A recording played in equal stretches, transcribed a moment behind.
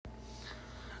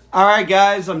All right,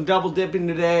 guys, I'm double dipping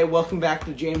today. Welcome back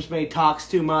to James May Talks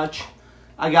Too Much.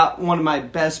 I got one of my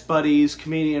best buddies,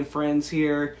 comedian friends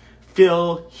here,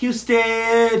 Phil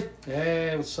Husted.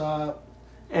 Hey, what's up?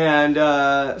 And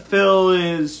Phil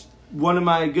is one of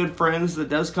my good friends that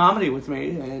does comedy with me.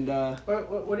 And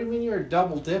What do you mean you're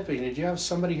double dipping? Did you have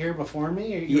somebody here before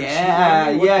me?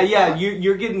 yeah.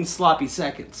 You're getting sloppy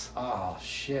seconds. Oh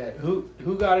shit! Who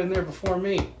got in there before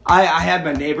me? I had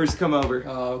my neighbors come over.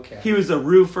 Oh, okay. He was a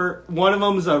roofer. One of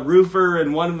them's a roofer,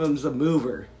 and one of them's a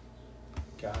mover.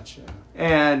 Gotcha.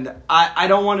 And I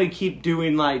don't want to keep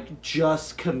doing like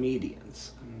just comedians.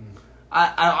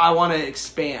 I want to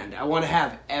expand. I want to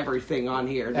have everything on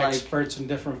here. Experts in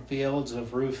different fields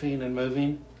of roofing and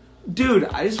moving. Dude,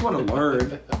 I just want to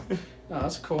learn. No,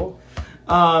 that's cool.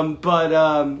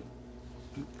 I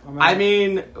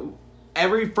mean,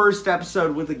 every first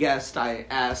episode with a guest, I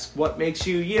ask, what makes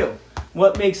you you?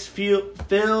 What makes Phil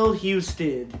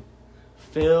Husted?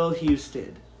 Phil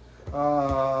Husted.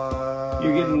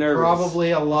 You're getting nervous.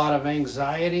 Probably a lot of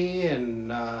anxiety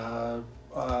and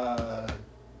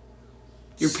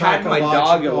you're patting my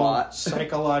dog a lot.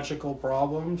 Psychological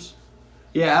problems.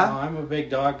 Yeah? I'm a big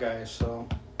dog guy, so.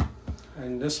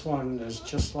 And this one is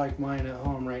just like mine at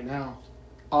home right now.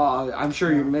 I'm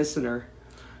sure you're missing her.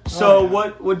 So,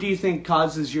 yeah. what do you think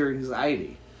causes your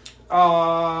anxiety?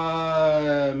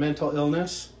 Mental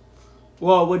illness.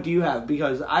 Well, what do you have?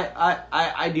 Because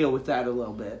I deal with that a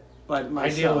little bit. But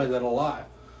myself. I deal with it a lot.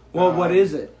 Well, what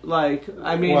is it? Like,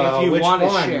 I mean, if you which want to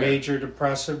one? share. Major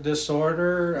depressive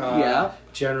disorder. Yeah.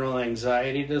 General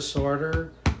anxiety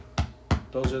disorder.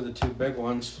 Those are the two big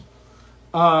ones.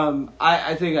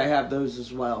 I think I have those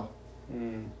as well.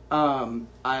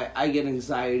 I get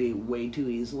anxiety way too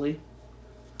easily.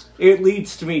 It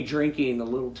leads to me drinking a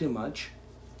little too much.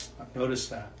 I've noticed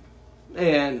that.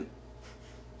 And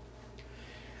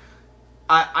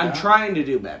I'm trying to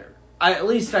do better. At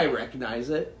least I recognize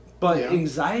it. But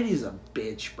anxiety's a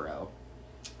bitch, bro.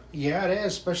 Yeah, it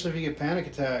is, especially if you get panic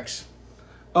attacks.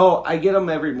 Oh, I get them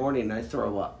every morning and I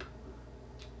throw up.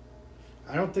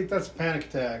 I don't think that's a panic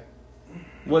attack.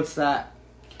 What's that?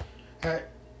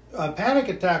 A panic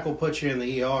attack will put you in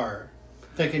the ER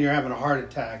thinking you're having a heart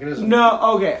attack. It isn't.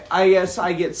 No, okay. I guess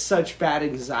I get such bad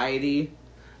anxiety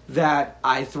that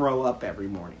I throw up every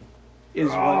morning.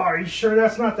 Are you sure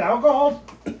that's not the alcohol?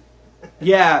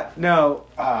 Yeah, no.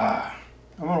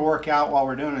 I'm going to work out while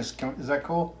we're doing this. Is that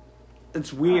cool?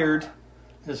 It's weird.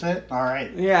 Is it? All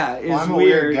right. Yeah, it's I'm a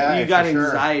weird. guy, You got for sure.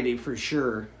 anxiety for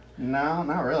sure. No,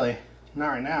 not really. Not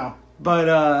right now.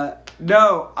 But,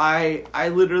 no, I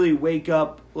literally wake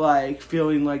up, like,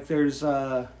 feeling like there's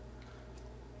a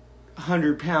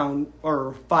 100-pound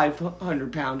or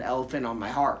 500-pound elephant on my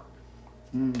heart.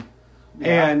 Yeah.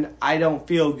 And I don't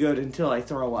feel good until I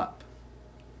throw up.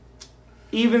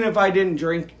 Even if I didn't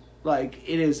drink, like,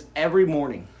 it is every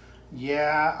morning.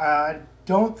 Yeah, I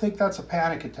don't think that's a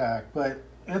panic attack, but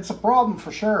it's a problem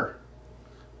for sure.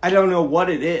 I don't know what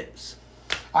it is.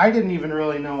 I didn't even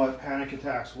really know what panic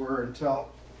attacks were until,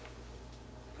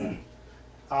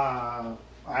 I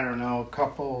don't know,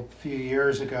 a few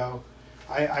years ago.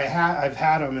 I've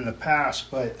had them in the past,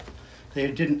 but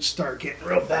they didn't start getting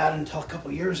real bad until a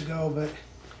couple years ago. But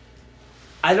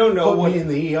I don't know put me in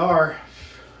the ER.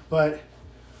 But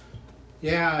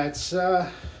yeah, it's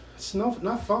not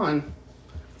fun.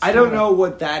 I don't know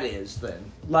what that is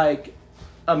then. Like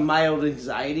a mild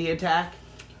anxiety attack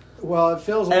Well, it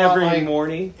feels a lot every like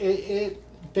morning. It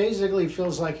basically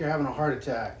feels like you're having a heart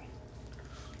attack.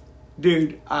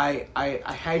 Dude, I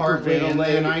Partly, and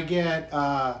then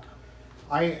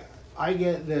hyperventilate. I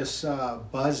get this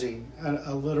buzzing,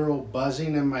 a literal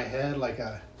buzzing in my head, like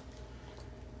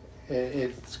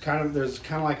it's kind of, there's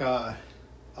kind of like a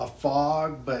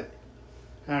fog, but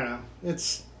I don't know.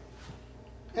 It's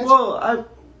Well,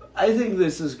 I think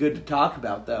this is good to talk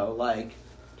about though. Like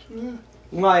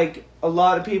a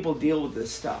lot of people deal with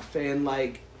this stuff, and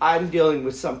like I'm dealing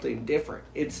with something different.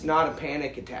 It's not a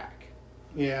panic attack.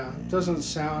 Yeah, it doesn't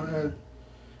sound.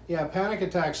 Panic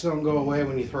attacks don't go away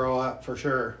when you throw up, for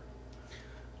sure.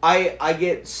 I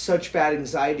get such bad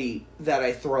anxiety that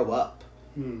I throw up.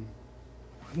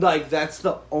 Like, that's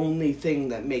the only thing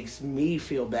that makes me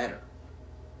feel better.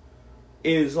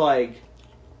 Is like,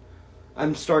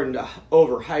 I'm starting to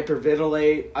over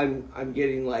hyperventilate. I'm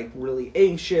getting like really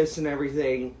anxious and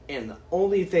everything. And the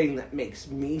only thing that makes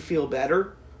me feel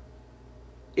better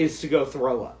is to go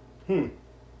throw up.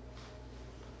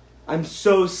 I'm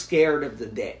so scared of the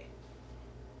day.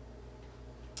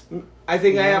 I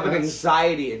think I have an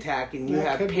anxiety attack and you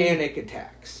have panic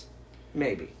attacks.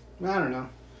 Maybe. I don't know.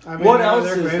 I mean, What else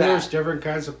is there's that? different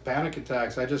kinds of panic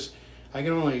attacks. I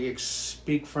can only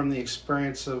speak from the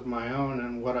experience of my own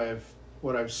and what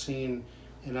I've seen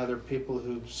in other people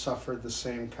who've suffered the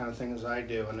same kind of thing as I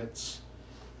do, and it's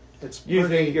You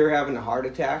think you're having a heart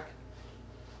attack?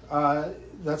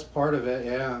 That's part of it.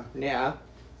 Yeah. Yeah.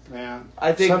 Yeah.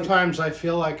 I think sometimes I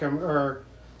feel like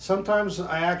sometimes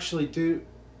I actually do.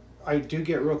 I do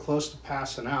get real close to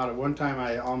passing out. At one time,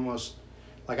 I almost,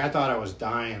 I thought I was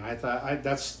dying. I thought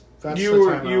that's you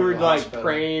were like hospital.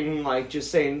 Praying, like just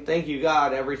saying thank you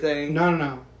God, everything.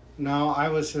 No. I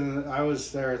was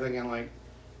there thinking like,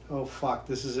 oh fuck,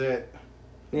 this is it.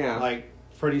 Yeah. Like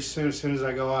pretty soon, as soon as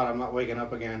I go out, I'm not waking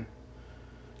up again.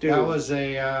 Dude, that was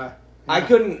a. Yeah. I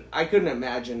couldn't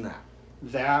imagine that.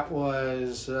 That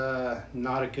was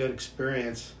not a good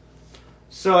experience.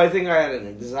 So I think I had an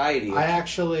anxiety. I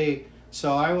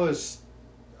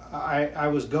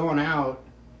was going out,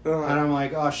 and I'm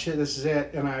like, oh shit, this is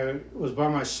it. And I was by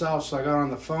myself, so I got on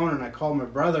the phone and I called my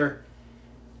brother,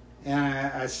 and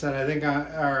I said, I think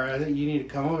you need to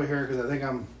come over here because I think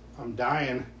I'm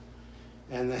dying.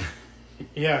 And then,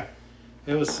 yeah,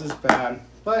 it was bad.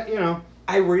 But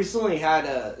I recently had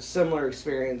a similar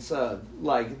experience of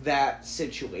like that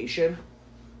situation.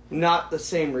 Not the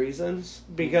same reasons,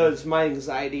 because my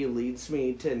anxiety leads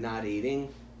me to not eating,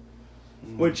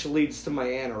 which leads to my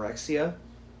anorexia.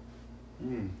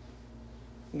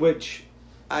 Which,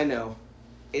 I know,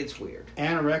 it's weird.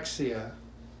 Anorexia.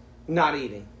 Not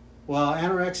eating. Well,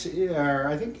 anorexia, or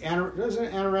I think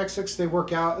doesn't anorexics, they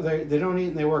work out, they don't eat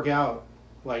and they work out,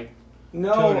 like,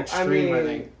 no, to an extreme, I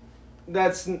think.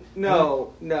 That's,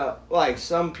 no, like,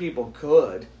 some people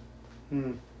could.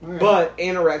 Okay. But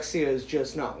anorexia is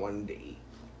just not wanting to eat.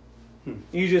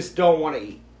 You just don't want to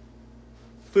eat.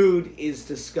 Food is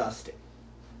disgusting.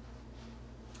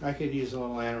 I could use a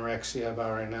little anorexia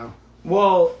about right now.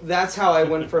 Well, that's how I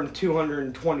went from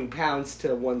 220 pounds to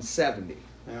 170.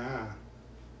 Ah.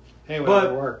 Hey,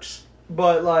 whatever works.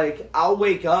 But, like, I'll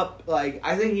wake up, like,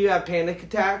 I think you have panic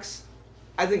attacks.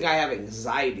 I think I have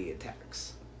anxiety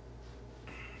attacks.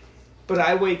 But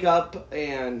I wake up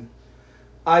and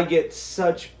I get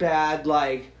such bad,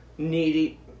 like,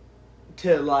 needy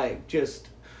to, like, just,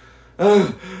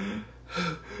 it's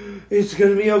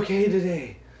gonna be okay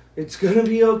today. It's gonna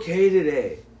be okay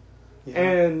today. Yeah.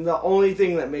 And the only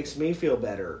thing that makes me feel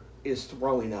better is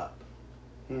throwing up.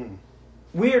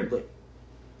 Weirdly.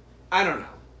 I don't know.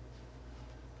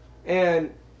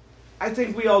 And I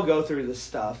think we all go through this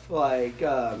stuff. Like,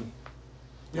 I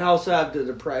also have the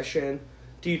depression.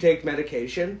 Do you take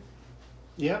medication?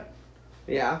 Yep.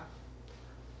 Yeah.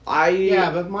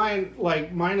 Yeah, but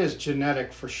mine is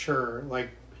genetic for sure. Like,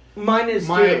 mine is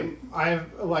too.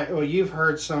 You've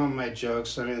heard some of my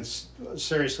jokes. I mean, it's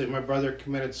seriously, my brother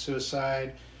committed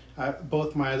suicide.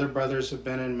 Both my other brothers have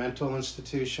been in mental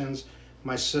institutions.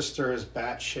 My sister is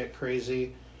batshit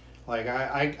crazy. Like,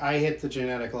 I hit the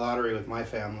genetic lottery with my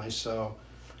family, so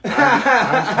I'm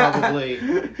probably.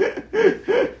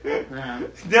 Yeah.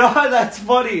 No, that's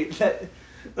funny. That,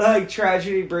 like,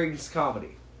 tragedy brings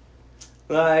comedy.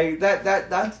 Like,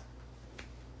 that's...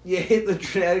 You hit the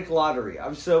genetic lottery.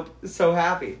 I'm so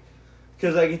happy.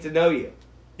 Because I get to know you.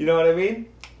 You know what I mean?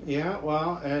 Yeah,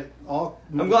 well,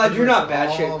 I'm glad you're not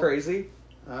batshit crazy.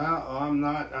 I'm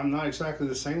not exactly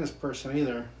the sanest person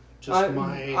either. Just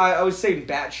I was saying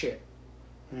batshit.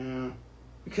 Yeah.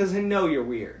 Because I know you're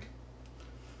weird.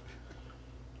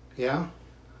 Yeah?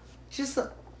 Just,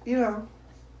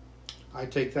 I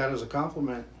take that as a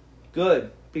compliment.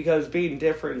 Good. Because being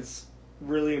different's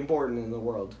really important in the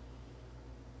world.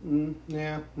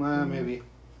 Yeah, maybe.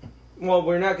 Well,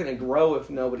 we're not going to grow if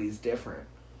nobody's different.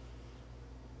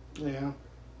 Yeah.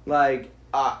 Like,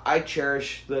 I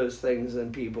cherish those things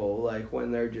in people, like,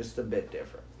 when they're just a bit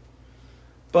different.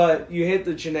 But you hit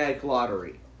the genetic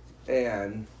lottery,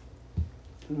 and...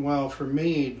 Well, for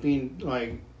me, being,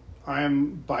 like,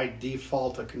 I'm by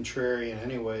default a contrarian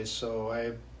anyway, so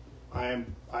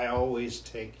I always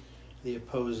take the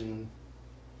opposing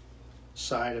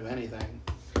side of anything.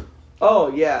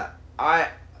 Oh, yeah.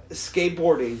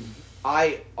 Skateboarding,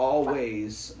 I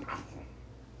always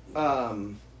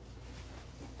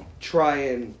try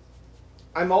and...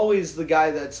 I'm always the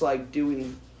guy that's, like,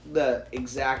 doing the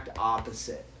exact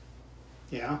opposite.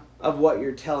 Yeah. Of what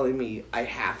you're telling me I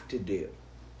have to do.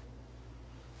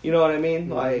 You know what I mean?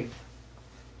 Mm-hmm. Like,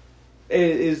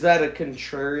 is that a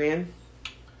contrarian?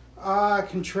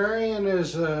 Contrarian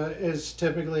is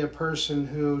typically a person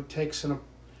who takes an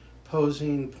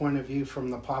opposing point of view from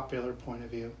the popular point of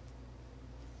view.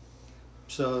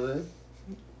 So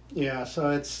so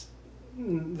it's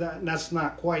that's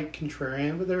not quite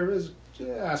contrarian, but there is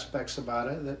aspects about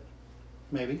it that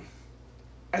maybe.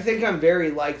 I think I'm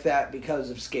very like that because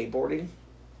of skateboarding.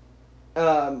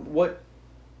 I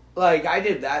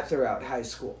did that throughout high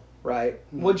school, right?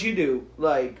 Mm-hmm. What'd you do?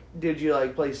 Like, did you,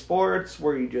 like, play sports?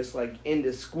 Were you just, like,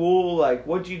 into school? Like,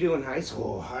 what'd you do in high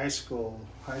school? Oh, high school,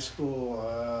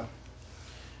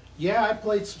 yeah, I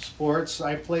played some sports.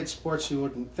 I played sports you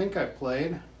wouldn't think I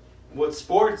played. What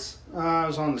sports? I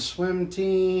was on the swim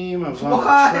team. I was on the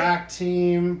track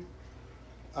team.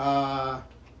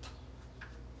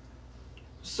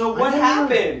 So what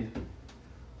happened?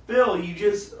 Bill, you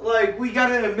just, like, we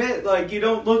gotta admit, like, you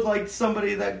don't look like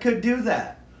somebody that could do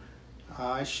that.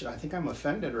 I think I'm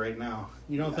offended right now.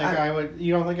 You don't think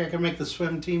you don't think I could make the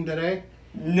swim team today?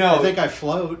 No. I think I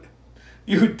float.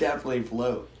 You would definitely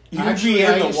float. You'd be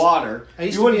in the water. I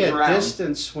used to be a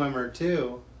distance swimmer,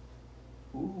 too.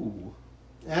 Ooh.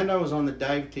 And I was on the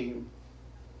dive team.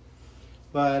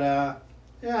 But,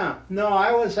 yeah. No,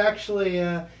 I was actually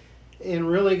in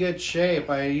really good shape.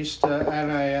 I used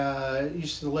to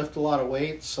lift a lot of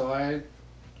weights, so I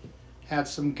had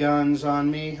some guns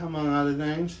on me, among other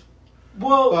things.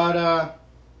 Well, but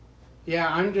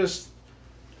yeah, I'm just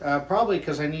probably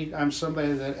because I'm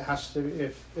somebody that has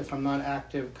to. If I'm not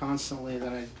active constantly,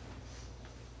 then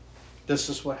this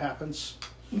is what happens.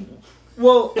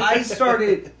 Well,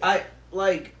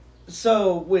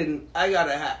 so when I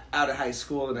got out of high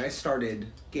school and I started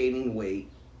gaining weight,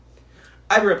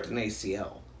 I ripped an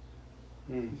ACL.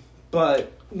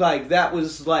 But, like, that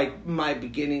was, like, my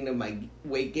beginning of my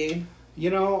weight gain. You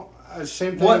know,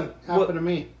 same thing happened to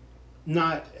me.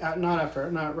 Not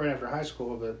right after high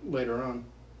school, but later on.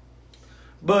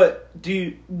 But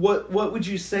what would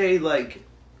you say, like,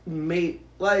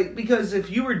 because if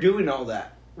you were doing all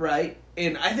that, right?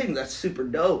 And I think that's super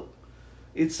dope.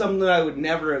 It's something that I would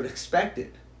never have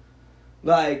expected.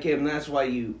 Like, and that's why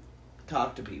you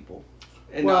talk to people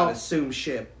and not assume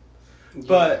shit.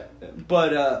 Yeah.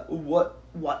 But what?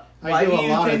 I do a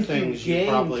lot of things you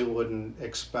probably wouldn't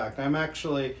expect. I'm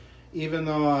actually, even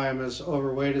though I'm as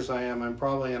overweight as I am, I'm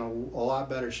probably in a lot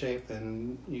better shape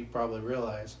than you probably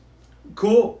realize.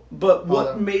 Cool, but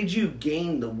what made you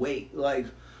gain the weight? Like,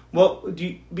 what do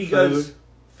you, because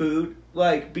food,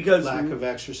 like, because lack of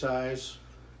exercise,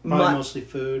 probably mostly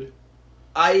food.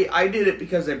 I did it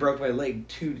because I broke my leg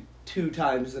two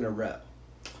times in a row.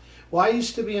 Well, I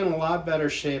used to be in a lot better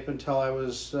shape until I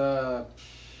was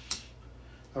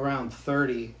around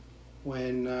 30,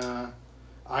 when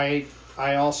I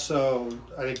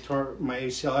tore my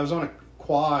ACL. I was on a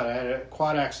quad. I had a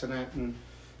quad accident, and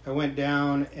I went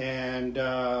down, and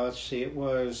let's see, it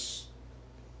was,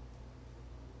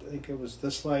 I think it was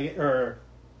this leg, or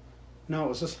no, it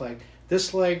was this leg.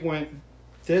 This leg went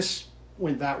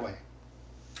that way.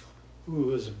 Ooh,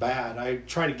 it was bad. I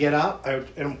tried to get up,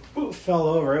 and fell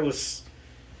over. It was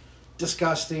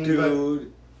disgusting.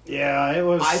 Dude. But yeah, it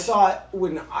was. I thought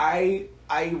when I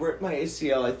ripped my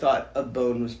ACL, I thought a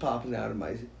bone was popping out of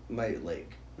my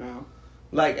leg. Yeah.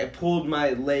 Like, I pulled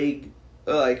my leg,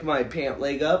 like my pant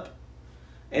leg up,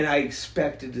 and I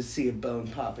expected to see a bone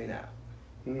popping out.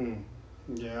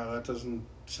 Yeah, that doesn't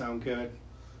sound good.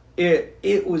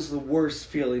 It was the worst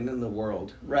feeling in the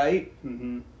world, right?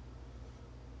 Mm-hmm.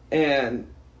 And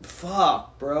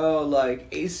fuck, bro, like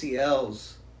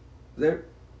ACLs, they're.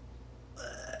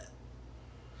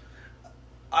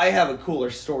 I have a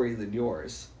cooler story than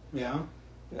yours. Yeah.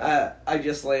 I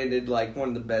just landed like one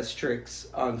of the best tricks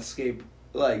on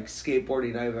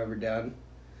skateboarding I've ever done.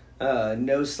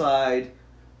 No slide,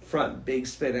 front big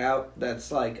spin out.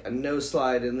 That's like a no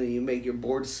slide, and then you make your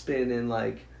board spin in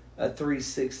like a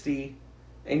 360,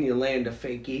 and you land a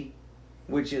fakie,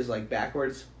 which is like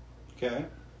backwards. Okay.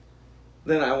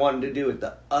 Then I wanted to do it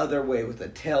the other way with a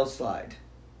tail slide.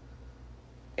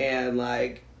 And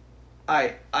like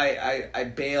I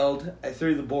bailed, I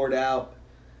threw the board out.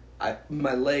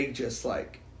 My leg just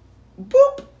like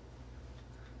boop.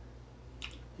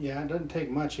 Yeah, it doesn't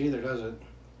take much either, does it?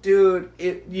 Dude,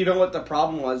 you know what the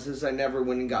problem was is I never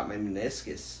went and got my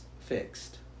meniscus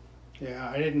fixed. Yeah,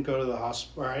 I didn't go to the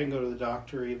hospital, or I didn't go to the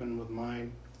doctor even with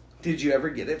mine. Did you ever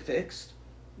get it fixed?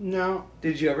 No.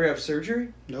 Did you ever have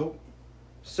surgery? Nope.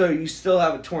 So you still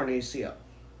have a torn ACL?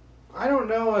 I don't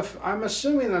know if, I'm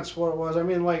assuming that's what it was. I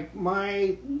mean, like,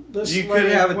 you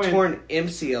could have a torn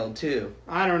MCL too.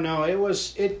 I don't know.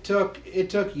 It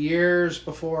took years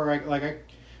before I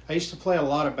used to play a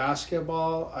lot of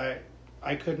basketball.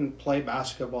 I couldn't play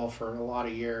basketball for a lot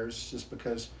of years just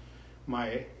because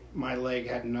my leg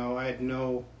had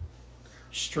no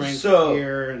strength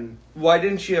here. And why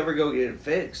didn't you ever go get it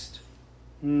fixed?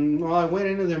 Well, I went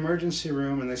into the emergency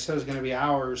room and they said it was going to be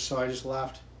hours, so I just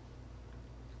left.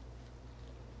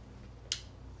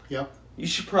 Yep. You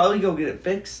should probably go get it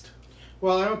fixed.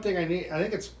 Well, I don't think I need. I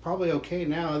think it's probably okay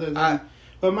now. Other than,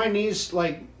 but my knees,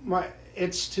 like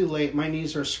it's too late. My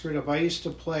knees are screwed up. I used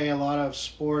to play a lot of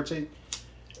sports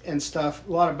and stuff.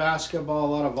 A lot of basketball,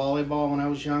 a lot of volleyball when I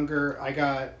was younger. I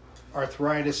got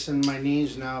arthritis in my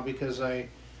knees now because I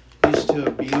used to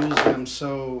abuse them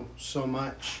so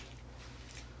much.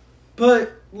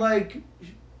 But like,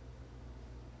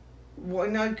 why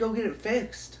not go get it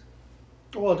fixed?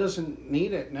 Well, it doesn't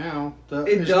need it now.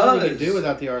 There's nothing you can do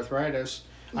without the arthritis.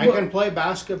 I can play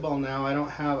basketball now.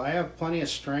 I have plenty of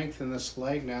strength in this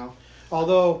leg now.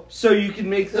 Although, so you can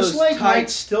make those this leg tight... might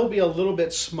still be a little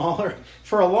bit smaller.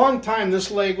 For a long time,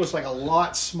 this leg was like a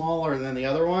lot smaller than the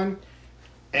other one,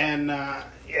 and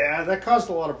yeah, that caused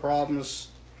a lot of problems.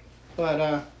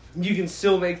 But you can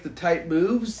still make the tight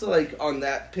moves like on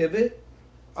that pivot.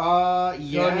 Yeah,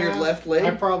 on your left leg.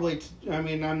 I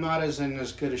mean, I'm not in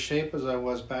as good a shape as I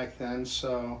was back then.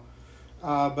 So,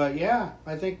 but yeah,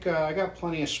 I think I got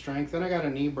plenty of strength, and I got a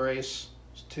knee brace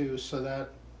too, so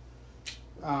that.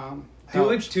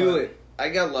 Helps, it. I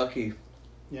got lucky.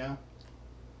 Yeah.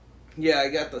 Yeah, I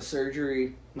got the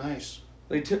surgery. Nice.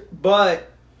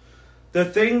 But the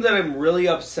thing that I'm really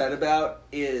upset about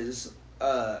is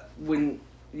when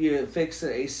you fix an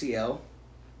ACL,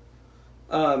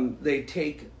 they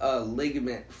take a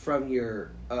ligament from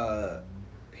your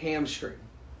hamstring.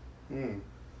 Mm.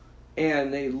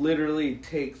 And they literally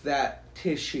take that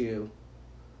tissue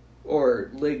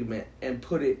or ligament and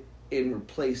put it in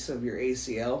place of your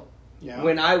ACL. Yeah.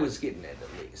 When I was getting it,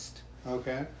 at least.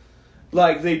 Okay.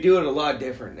 Like, they do it a lot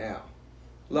different now.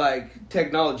 Like,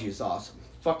 technology is awesome.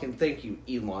 Fucking thank you,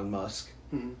 Elon Musk.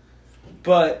 Mm-hmm.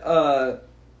 But,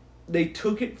 they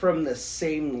took it from the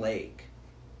same leg.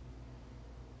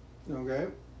 Okay.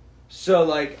 So,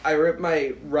 like, I ripped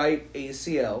my right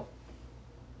ACL,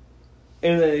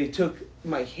 and then they took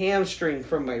my hamstring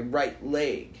from my right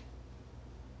leg.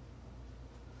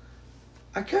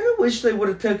 I kind of wish they would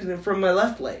have taken it from my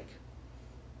left leg.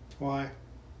 Why?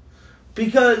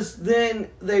 Because then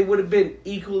they would have been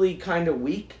equally kind of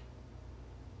weak.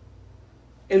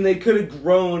 And they could have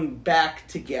grown back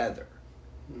together.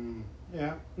 Mm.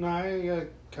 Yeah. No, I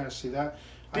kind of see that.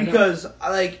 Because,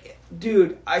 like,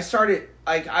 dude, I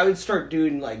would start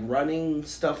doing, like, running,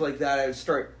 stuff like that. I would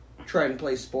start trying to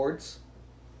play sports.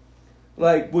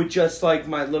 Like, with just, like,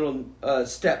 my little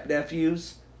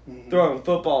step-nephews throwing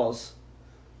footballs.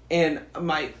 And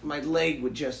my leg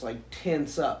would just, like,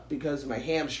 tense up because my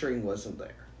hamstring wasn't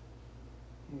there.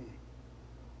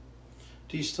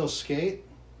 Do you still skate?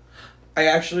 I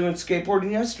actually went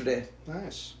skateboarding yesterday.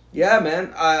 Nice. Yeah,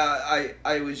 man.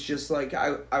 I was just like,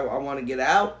 I want to get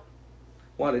out.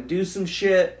 Want to do some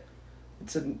shit.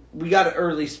 We got an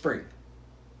early spring.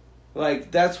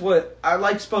 Like, that's what... I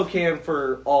like Spokane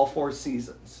for all 4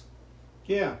 seasons.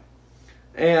 Yeah.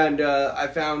 And I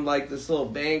found, like, this little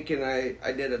bank, and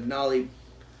I did a nollie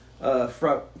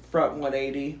front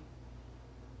 180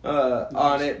 nice.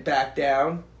 On it, back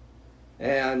down.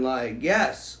 And, like,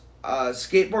 yes,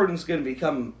 skateboarding's going to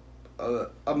become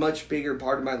a much bigger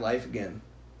part of my life again.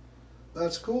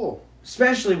 That's cool.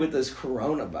 Especially with this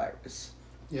coronavirus.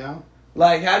 Yeah.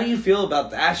 Like, how do you feel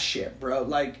about that shit, bro?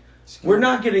 Like, we're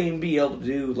not going to even be able to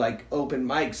do, like, open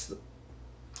mics.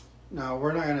 No,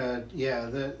 we're not gonna. Yeah,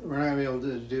 we're not gonna be able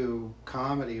to do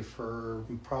comedy for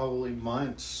probably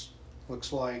months.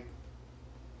 Looks like.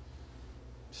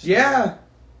 So, yeah.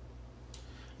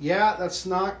 Yeah, that's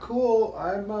not cool.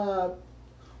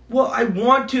 Well, I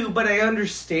want to, but I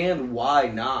understand why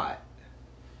not.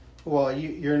 Well,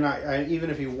 you're not. Even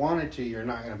if you wanted to, you're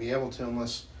not gonna be able to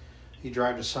unless you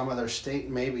drive to some other state,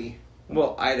 maybe.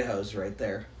 Well, Idaho's right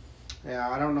there. Yeah,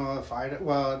 I don't know if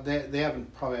they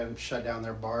probably haven't shut down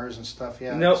their bars and stuff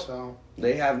yet. Nope. So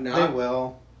they have not. They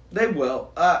will. They will.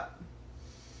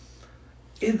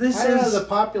 The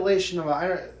population of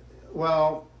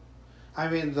I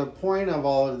mean, the point of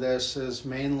all of this is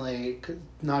mainly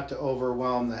not to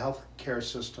overwhelm the healthcare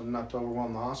system, not to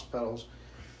overwhelm the hospitals.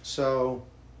 So,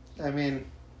 I mean,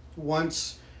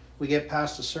 once we get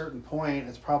past a certain point,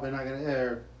 it's probably not going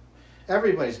to.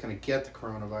 Everybody's going to get the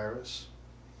coronavirus.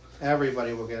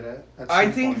 Everybody will get it.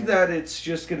 I think that it's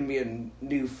just going to be a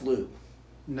new flu.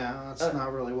 No, that's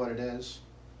not really what it is.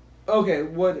 Okay,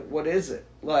 what is it?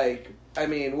 Like, I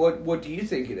mean, what do you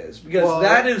think it is? Because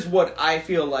that is what I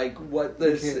feel like what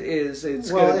this is. It's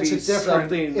going to be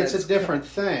something It's a different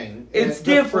thing. It's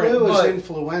different, the flu but... is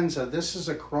influenza. This is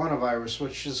a coronavirus,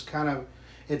 which is kind of...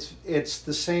 It's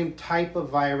the same type of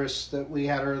virus that we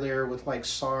had earlier with, like,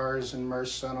 SARS and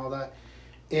MRSA and all that.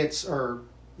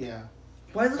 Yeah.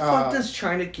 Why the fuck does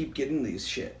China keep getting these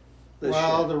shit?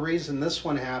 The reason this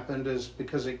one happened is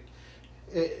because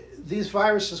these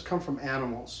viruses come from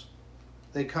animals.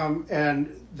 They come,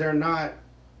 and they're not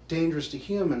dangerous to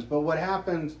humans. But what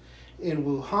happened in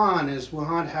Wuhan is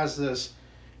Wuhan has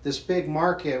this big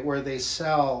market where they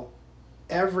sell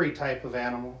every type of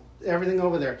animal, everything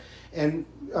over there. And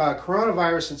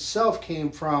coronavirus itself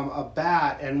came from a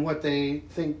bat, and what they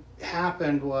think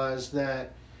happened was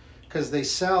that because they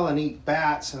sell and eat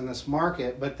bats in this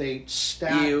market, but they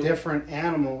stack different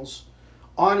animals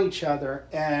on each other,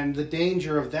 and the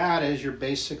danger of that is you're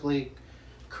basically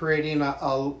creating you got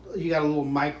a little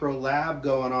micro lab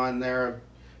going on there of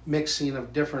mixing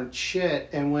of different shit,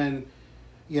 and when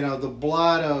the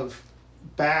blood of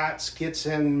bats gets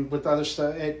in with other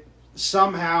stuff, it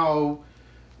somehow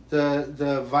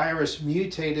the virus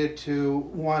mutated to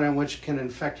one in which can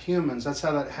infect humans. That's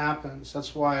how that happens.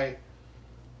 That's why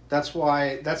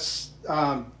this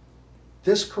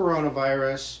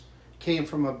coronavirus came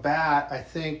from a bat. I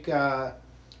think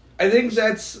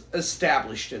that's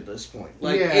established at this point.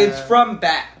 It's from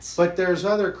bats. But there's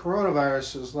other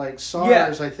coronaviruses, like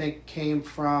SARS, I think came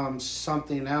from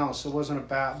something else. It wasn't a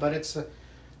bat, but it's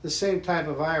the same type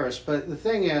of virus. But the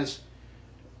thing is,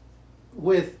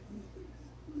 with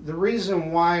the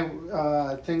reason why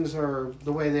things are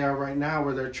the way they are right now,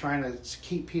 where they're trying to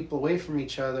keep people away from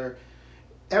each other,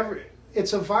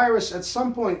 it's a virus. At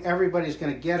some point, everybody's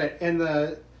going to get it. And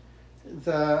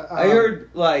I heard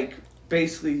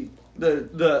basically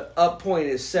the up point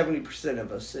is 70%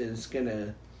 of us is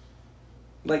gonna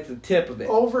the tip of it.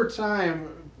 Over time,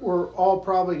 we're all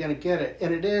probably gonna get it,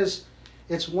 and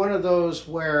it's one of those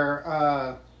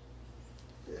where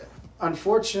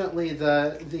unfortunately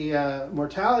the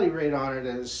mortality rate on it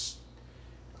is.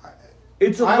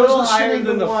 It's a little higher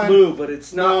than the flu, but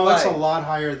it's not. No, it's a lot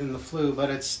higher than the flu, but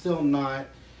it's still not.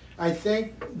 I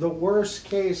think the worst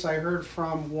case I heard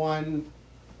from one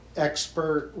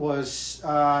expert was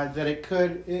that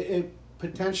it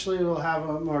potentially will have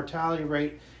a mortality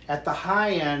rate at the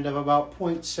high end of about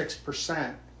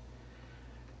 0.6%.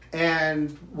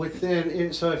 And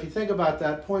so if you think about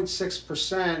that,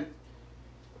 0.6%,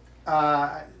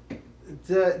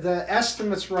 the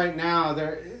estimates right now,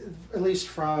 they're, at least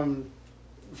from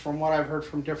what I've heard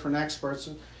from different experts,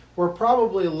 we're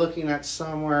probably looking at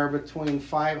somewhere between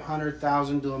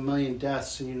 500,000 to 1 million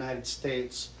deaths in the United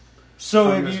States.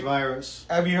 So from this virus.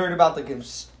 Have you heard about the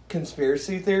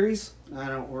conspiracy theories? I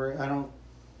don't.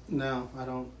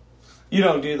 You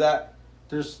don't do that?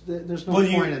 There's no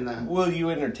point in that. Will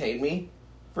you entertain me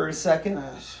for a second?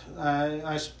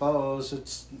 I suppose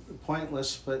it's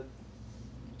pointless, but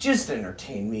just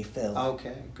entertain me, Phil.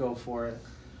 Okay, go for it.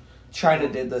 China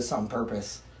did this on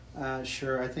purpose.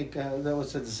 Sure. I think that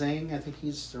was at Zing. I think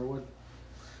he's or what.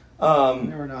 I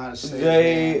never know how to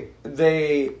say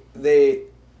it.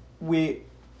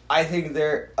 I think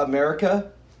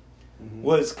America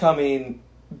was coming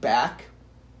back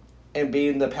and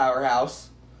being the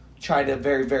powerhouse, trying to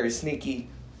very, very sneaky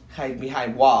hide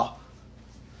behind wall.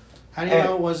 How do you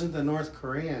know it wasn't the North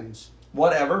Koreans?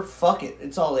 Whatever, fuck it.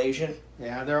 It's all Asian.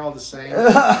 Yeah, they're all the same.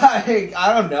 I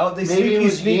don't know. Maybe it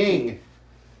was Ying.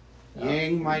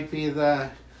 Ying might be the...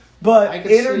 But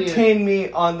entertain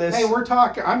me on this. Hey,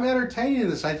 I'm entertaining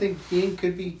this. I think Ying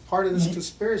could be part of this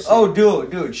conspiracy. Oh,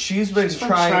 dude. She's trying... from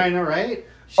China, right?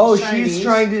 She's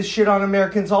trying to shit on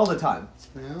Americans all the time.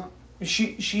 Yeah.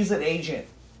 She's an agent.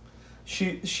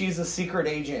 She's a secret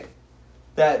agent.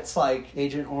 That's like...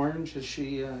 Agent Orange? Is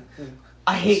she...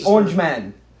 I hate Orange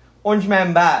Man. Orange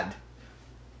Man bad.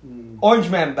 Orange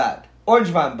Man bad.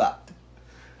 Orange Man bad.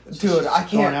 Dude, I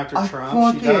can't... Going after Trump?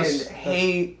 I fucking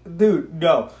hate... Dude,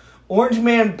 no. Orange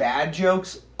Man bad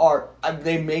jokes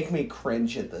they make me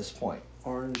cringe at this point.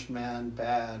 Orange Man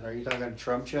bad. Are you talking about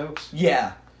Trump jokes?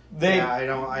 Yeah.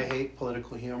 I hate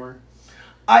political humor.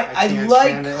 I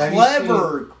like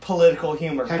clever political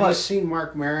humor. Have you seen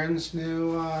Mark Maron's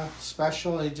new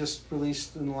special he just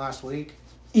released in the last week?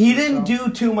 He didn't do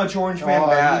too much Orange Man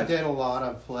bad. He did a lot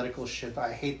of political shit.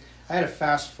 I had to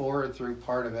fast forward through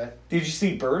part of it. Did you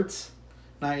see Bert's?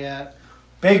 Not yet.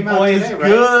 Big Boy is good.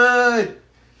 Right?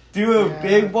 Dude, yeah,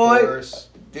 Big Boy.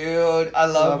 Dude, I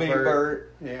love Big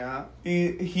Bert. Yeah.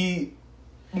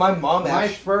 My mom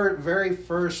very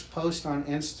first post on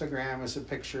Instagram is a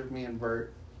picture of me and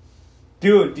Bert.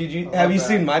 Dude, have you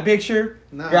seen my picture?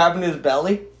 No. Grabbing his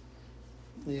belly?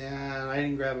 Yeah, I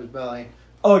didn't grab his belly.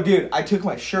 Oh, dude, I took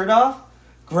my shirt off,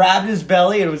 grabbed his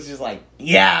belly, and it was just like,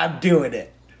 yeah, I'm doing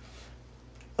it.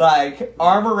 Like,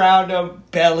 arm around him,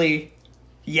 belly,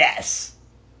 yes.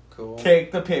 Cool.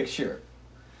 Take the picture.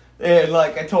 And,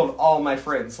 I told all my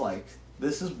friends,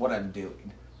 this is what I'm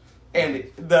doing. And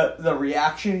the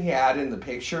reaction he had in the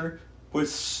picture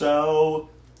was so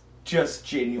just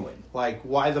genuine. Like,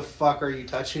 why the fuck are you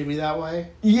touching me that way?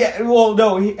 Yeah, well,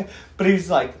 no, but he's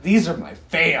like, these are my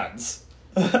fans.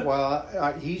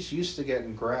 Well, he's used to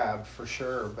getting grabbed for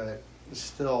sure, but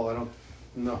still, I don't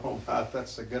know if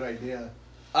that's a good idea.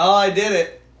 Oh, I did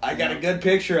it. I got a good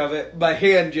picture of it. My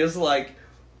hand just like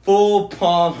full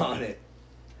palm on it.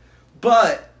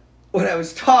 But what I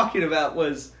was talking about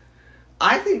was,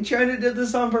 I think China did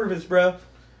this on purpose, bro.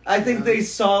 I think they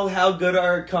saw how good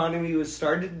our economy was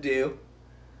starting to do.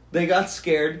 They got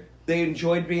scared. They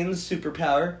enjoyed being the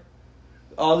superpower.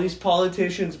 All these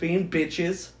politicians being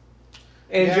bitches.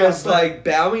 And like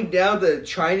bowing down to the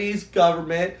Chinese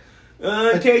government.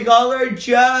 Take all our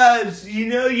jobs.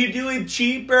 You do it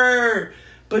cheaper.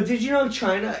 But did you know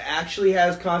China actually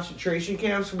has concentration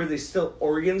camps where they steal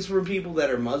organs from people that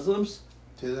are Muslims?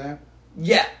 Do they?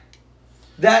 Yeah.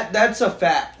 That's a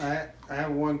fact. I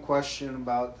have one question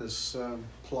about this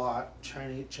plot,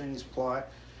 Chinese plot.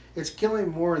 It's killing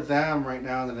more of them right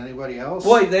now than anybody else.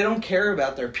 Boy, they don't care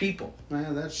about their people.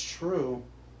 Yeah, that's true.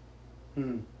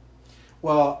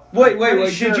 Well,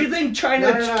 wait. Sure. Did you think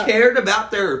China cared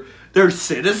about their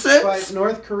citizens? But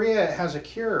North Korea has a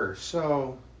cure,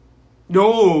 so...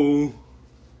 No.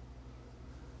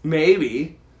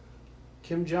 Maybe.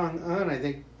 Kim Jong-un, I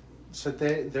think, said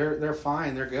they're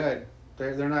fine. They're good.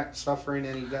 They're not suffering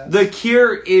any deaths. The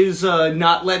cure is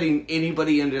not letting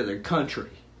anybody into their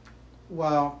country.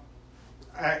 Well,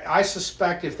 I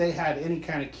suspect if they had any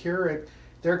kind of cure,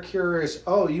 their cure is,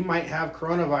 you might have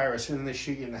coronavirus, and then they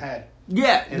shoot you in the head.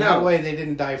 Yeah, and that way they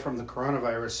didn't die from the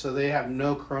coronavirus, so they have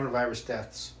no coronavirus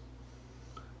deaths.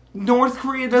 North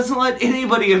Korea doesn't let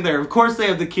anybody in there. Of course they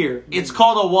have the cure. It's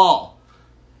called a wall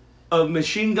of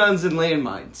machine guns and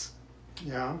landmines.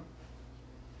 Yeah.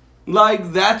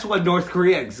 Like, that's what North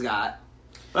Korea's got.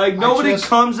 Like, nobody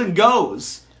comes and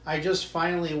goes. I just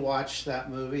finally watched that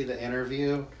movie, The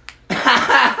Interview.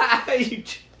 that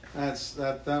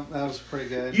was pretty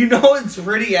good. It's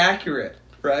pretty accurate,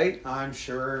 right? I'm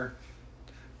sure.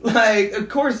 Like, of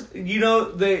course,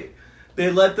 they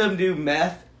let them do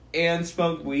meth and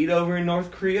smoke weed over in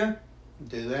North Korea.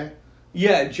 Do they?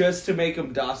 Yeah, just to make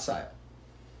them docile.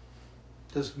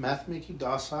 Does meth make you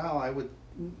docile? I would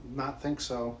not think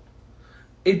so.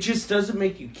 It just doesn't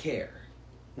make you care.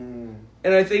 And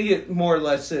I think it more or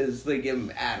less says they give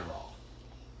them Adderall.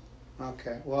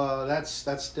 Okay, well,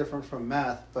 that's different from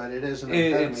meth, but it is an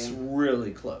amphetamine. It's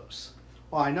really close.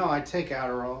 Well, I know, I take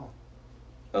Adderall.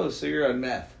 Oh, so you're on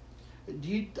meth.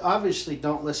 You obviously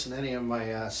don't listen to any of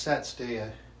my sets, do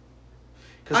you?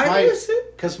 I listen.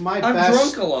 I'm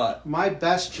drunk a lot. My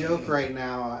best joke right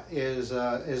now is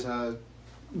a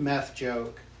meth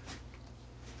joke,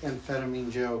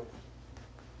 amphetamine joke.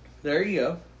 There you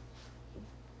go.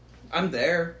 I'm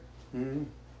there.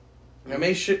 I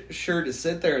made sure to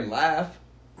sit there and laugh.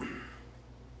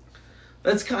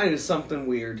 That's kind of something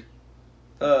weird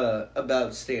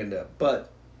about stand-up.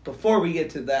 But before we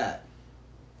get to that,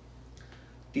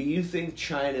 do you think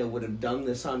China would have done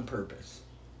this on purpose?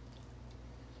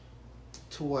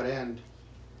 To what end?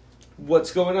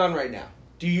 What's going on right now?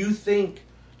 Do you think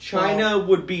China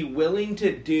would be willing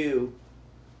to do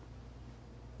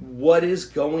what is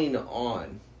going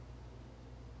on?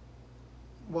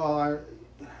 Well,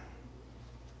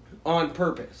 on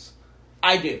purpose.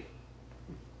 I do.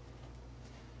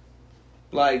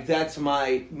 Like, that's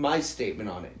my statement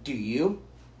on it. Do you?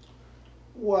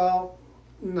 Well,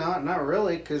 not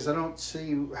really, because I don't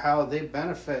see how they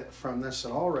benefit from this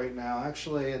at all right now.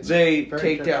 Actually, they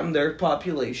take down their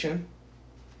population.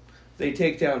 They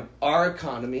take down our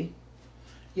economy.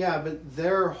 Yeah, but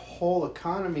their whole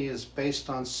economy is based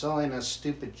on selling us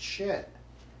stupid shit.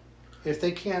 If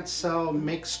they can't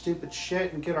make stupid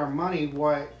shit and get our money,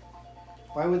 why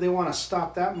would they want to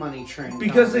stop that money train?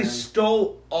 Because they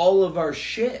stole all of our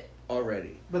shit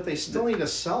already. But they still need to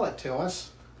sell it to us.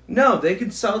 No, they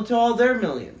could sell it to all their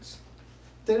millions.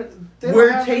 They don't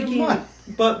have any money.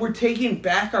 But we're taking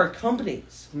back our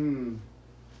companies.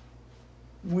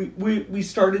 We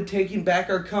started taking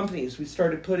back our companies. We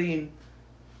started putting,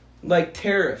 like,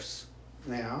 tariffs.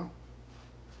 Yeah.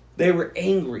 They were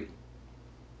angry.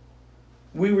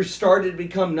 We were started to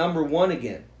become number one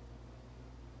again.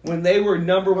 When they were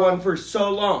number one for so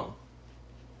long.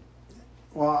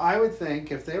 Well, I would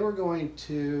think if they were going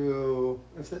to...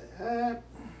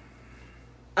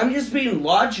 I'm just being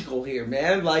logical here,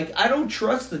 man. Like, I don't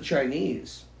trust the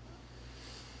Chinese.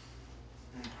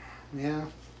 Yeah.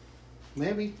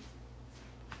 Maybe.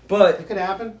 But... it could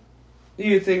happen. Do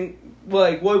you think...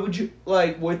 Like, what would you...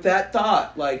 Like, with that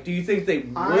thought, like, do you think they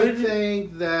would... I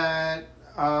think that...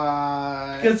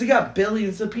 Because they got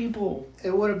billions of people. It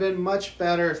would have been much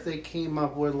better if they came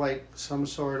up with like some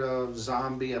sort of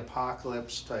zombie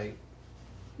apocalypse type.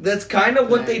 That's kind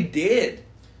of what they did.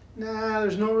 Nah,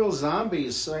 there's no real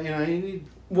zombies. So, you need...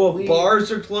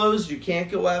 Bars are closed. You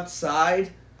can't go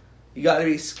outside. You got to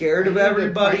be scared of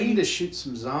everybody. I need to shoot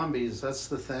some zombies. That's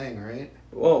the thing, right?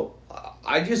 Well,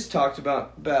 I just talked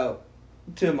about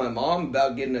to my mom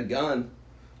about getting a gun.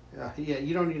 Yeah,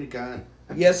 you don't need a gun.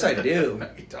 Yes, I do. No,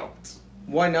 you don't.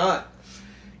 Why not?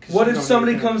 What if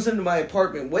somebody comes into my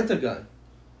apartment with a gun?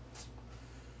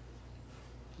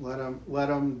 Let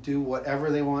them do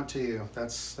whatever they want to you.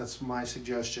 That's my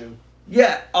suggestion.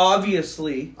 Yeah,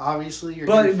 obviously. Obviously, you're.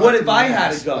 But what if I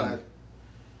had a gun?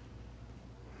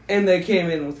 And they came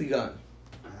in with a gun?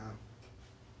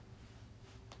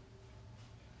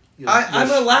 I'm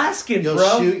Alaskan, bro.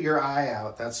 You'll shoot your eye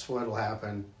out. That's what'll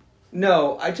happen.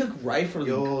 No, I took rifle.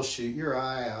 You'll shoot your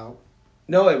eye out.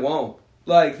 No, I won't.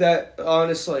 Like that.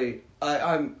 Honestly,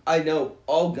 I know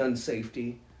all gun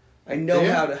safety. I know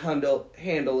how to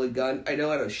handle a gun. I know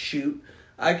how to shoot.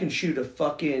 I can shoot a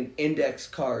fucking index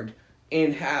card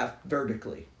in half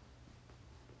vertically.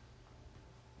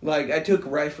 Like I took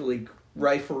riflery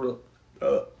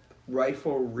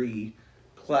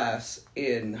class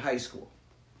in high school.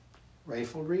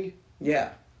 Riflery?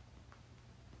 Yeah.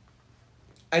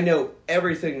 I know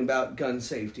everything about gun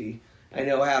safety. I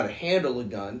know how to handle a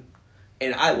gun,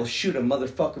 and I will shoot a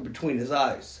motherfucker between his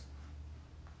eyes.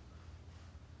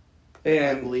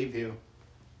 And I believe you.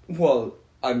 Well,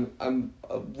 I'm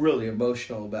really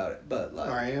emotional about it, but like,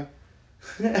 are you?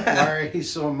 Why are you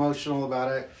so emotional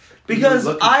about it? Because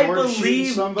I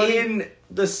believe in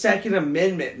the Second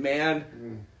Amendment,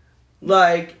 man.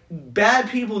 Like, bad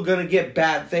people are gonna get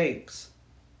bad things.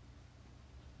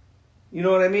 You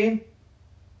know what I mean?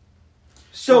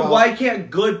 So why can't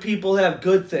good people have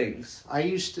good things? I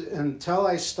used to, until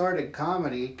I started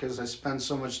comedy, because I spent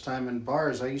so much time in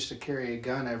bars, I used to carry a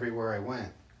gun everywhere I went.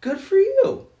 Good for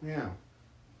you. Yeah.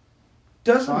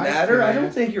 Doesn't matter. I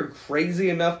don't think you're crazy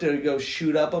enough to go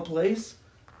shoot up a place.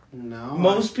 No.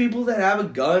 Most people that have a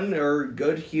gun are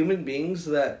good human beings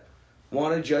that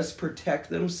want to just protect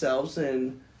themselves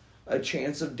in a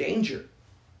chance of danger.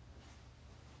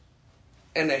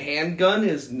 And a handgun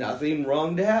is nothing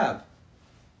wrong to have.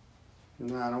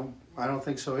 No, I don't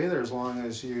think so either. As long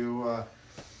as you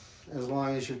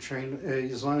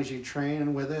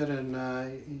train with it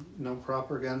and know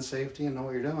proper gun safety and know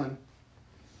what you're doing.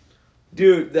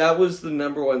 Dude, that was the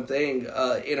number one thing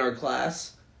in our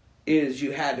class, is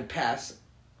you had to pass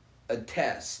a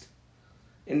test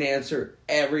and answer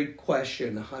every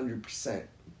question 100%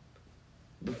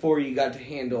 before you got to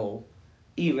handle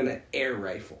even an air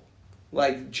rifle.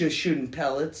 Like just shooting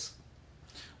pellets.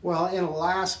 Well, in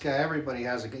Alaska, everybody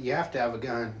has a gun. You have to have a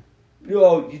gun.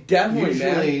 Oh, you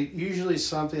definitely, Usually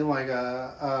something like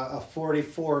a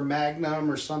 44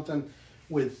 Magnum or something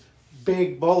with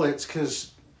big bullets,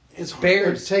 because it's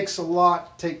bears. It takes a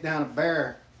lot to take down a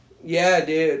bear. Yeah,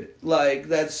 dude. Like,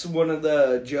 that's one of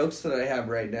the jokes that I have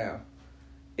right now.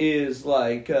 Is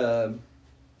like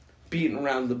beating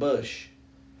around the bush.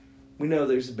 We know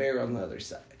there's a bear on the other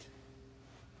side.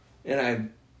 And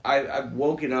I've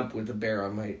woken up with a bear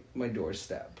on my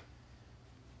doorstep.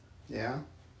 Yeah?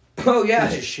 Oh, yeah.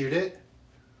 Did you shoot it?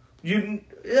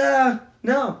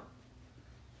 No.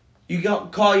 You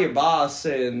call your boss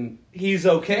and he's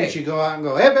okay. Did you go out and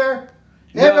go, hey, bear?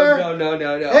 Hey, bear? No.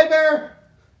 Hey, bear?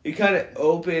 You kind of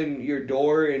open your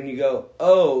door and you go,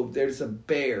 oh, there's a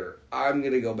bear. I'm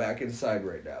going to go back inside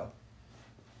right now.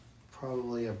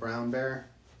 Probably a brown bear?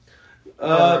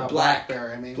 Black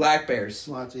bear, I mean. Black bears.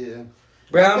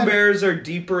 Brown bears are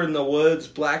deeper in the woods.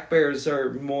 Black bears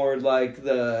are more like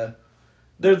they're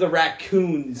the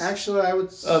raccoons. Actually, I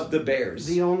would of the bears.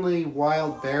 The only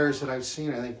wild bears that I've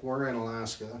seen, I think, were in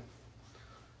Alaska.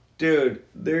 Dude,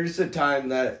 there's a time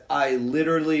that I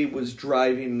literally was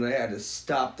driving and I had to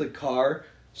stop the car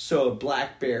so a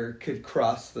black bear could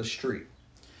cross the street.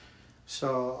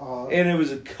 And it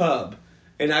was a cub.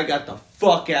 And I got the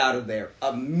fuck out of there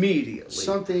immediately.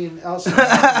 Something else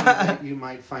that you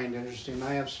might find interesting.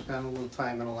 I have spent a little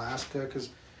time in Alaska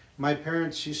because my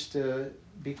parents used to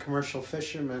be commercial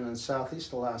fishermen in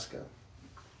Southeast Alaska.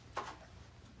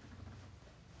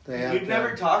 You've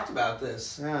never talked about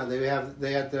this. Yeah, they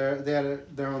had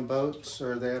their own boats,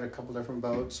 or they had a couple different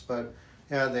boats, but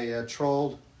yeah, they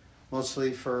trolled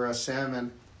mostly for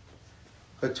salmon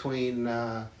between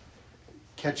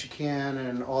Ketchikan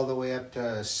and all the way up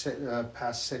to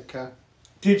past Sitka.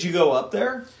 Did you go up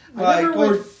there? I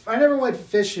never went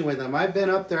fishing with them. I've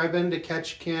been up there. I've been to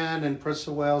Ketchikan and Prince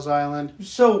of Wales Island.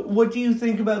 So, what do you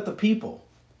think about the people?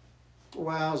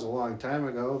 Well, it was a long time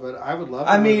ago, but I would love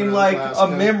to I live mean, in like, Alaska. a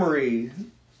memory,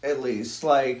 at least.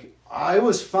 Like, It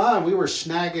was fun. We were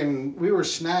snagging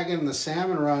the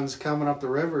salmon runs coming up the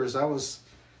rivers. That was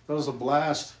a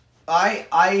blast.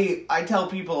 I tell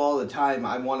people all the time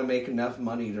I want to make enough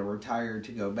money to retire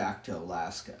to go back to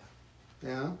Alaska.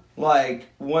 Yeah. Like,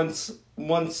 once,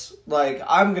 like,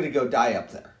 I'm going to go die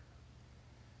up there.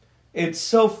 It's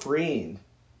so freeing.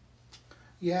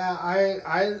 Yeah,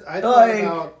 I thought Like,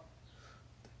 about...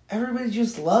 Everybody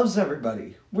just loves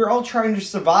everybody. We're all trying to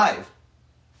survive.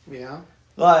 Yeah.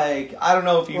 Like, I don't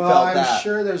know if you felt I'm that. I'm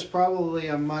sure there's probably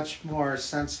a much more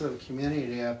sensitive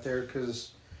community up there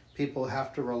because people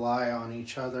have to rely on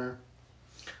each other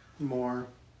more.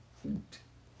 It's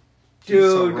a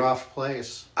Dude, rough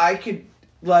place. I could,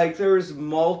 like, there was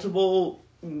multiple,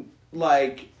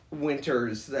 like,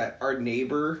 winters that our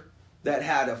neighbor that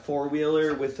had a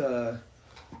four-wheeler with a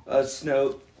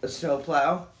snow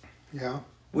plow Yeah.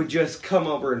 would just come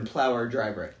over and plow our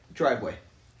driveway.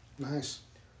 Nice.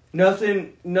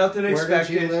 Nothing Where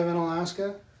expected. did you live in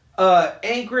Alaska?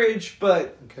 Anchorage,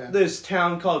 but Okay. this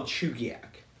town called Chugiak.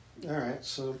 All right,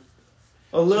 so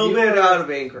A little you bit were- out of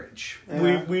Anchorage.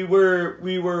 Yeah. We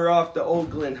were off the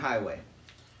Old Glen Highway.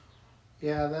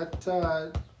 yeah,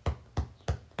 that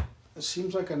it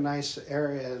seems like a nice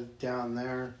area down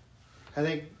there. I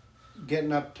think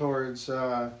getting up towards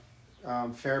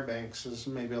Fairbanks is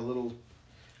maybe a little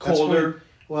that's Colder.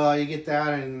 Well, you get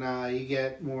that, and you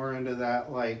get more into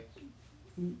that, like,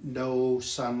 no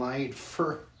sunlight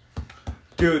for...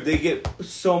 Dude, they get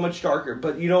so much darker.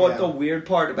 But you know what Yeah. the weird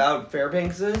part about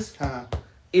Fairbanks is? Huh.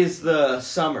 Is the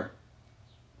summer.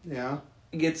 Yeah.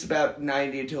 It gets about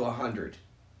 90 to 100.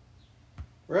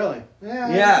 Really? Yeah,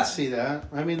 I Yeah. can see that.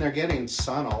 I mean, they're getting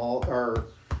sun or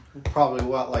probably,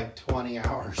 like 20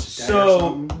 hours a day or So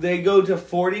something. they go to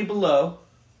 40 below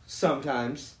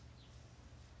sometimes.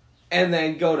 And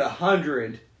then go to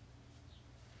 100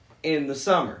 in the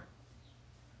summer.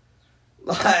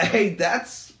 Like,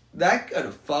 that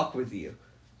gonna fuck with you.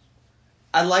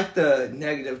 I like the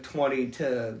negative 20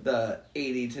 to the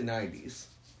 80 to 90s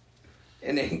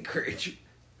in Anchorage.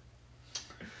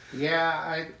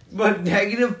 Yeah, But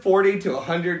negative 40 to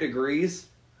 100 degrees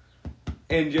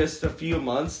in just a few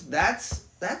months, that's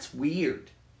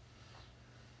weird.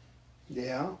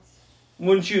 yeah,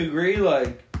 Wouldn't you agree?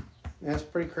 Like, that's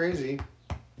pretty crazy.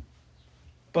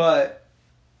 but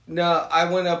no, I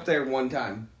went up there one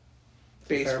time.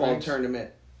 Baseball Fairbanks?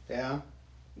 tournament. Yeah.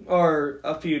 Or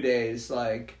a few days,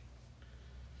 like,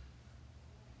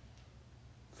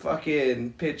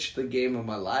 fucking pitched the game of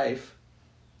my life.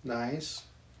 Nice.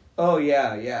 Oh,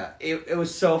 yeah. It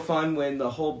was so fun when the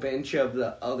whole bench of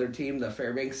the other team, the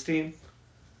Fairbanks team,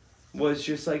 was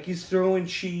just like, he's throwing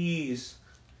cheese.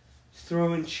 He's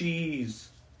throwing cheese.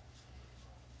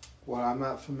 Well, I'm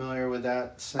not familiar with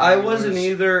that. I wasn't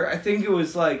either. I think it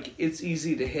was like, it's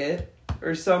easy to hit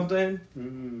or something.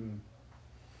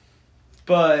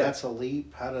 But That's a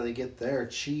leap. How do they get there?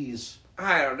 Cheese.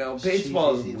 I don't know. It's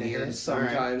Baseball is easy to weird hit.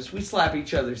 sometimes. We slap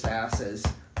each other's asses.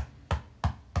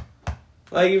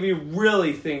 Like, if you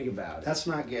really think about it. That's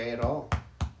not gay at all.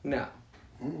 No.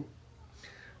 Mm.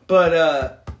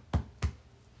 But,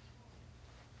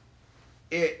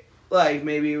 it, like,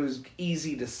 maybe it was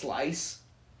easy to slice.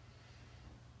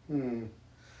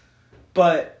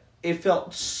 But it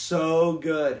felt so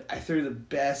good. I threw the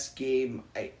best game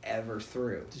I ever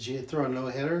threw. Did you throw a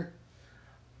no-hitter?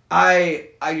 I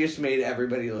just made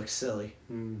everybody look silly.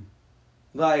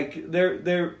 Like,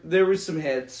 there were some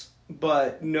hits,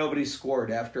 but nobody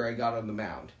scored after I got on the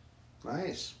mound.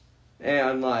 Nice.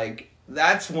 And, like,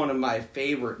 that's one of my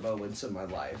favorite moments in my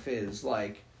life is,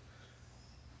 like,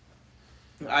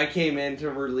 I came in to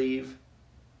relieve,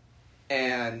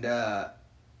 and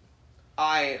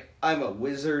I'm a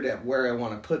wizard at where I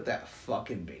want to put that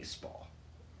fucking baseball.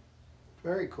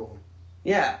 Very cool.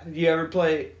 Yeah. Do you ever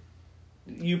play...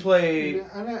 You play...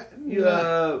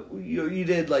 Yeah. You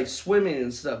did, like, swimming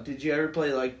and stuff. Did you ever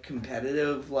play, like,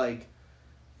 competitive, like...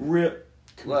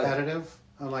 Competitive?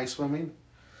 Unlike swimming?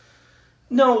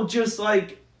 No, just,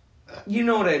 like... You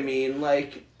know what I mean?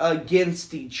 Like,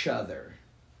 against each other.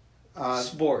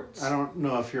 Sports. I don't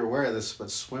know if you're aware of this,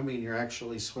 but swimming, you're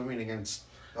actually swimming against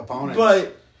opponents.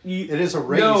 But... It is a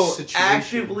race situation.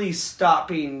 Actively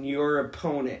stopping your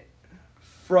opponent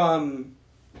from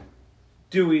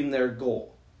doing their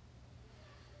goal.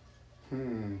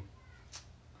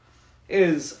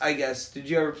 Is, I guess, did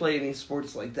you ever play any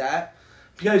sports like that?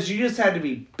 Because you just had to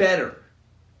be better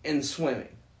in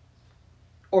swimming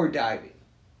or diving.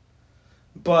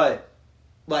 But,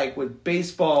 like with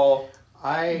baseball,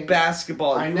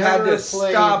 basketball, you had to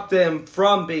stop them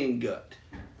from being good.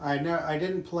 I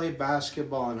didn't play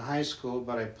basketball in high school,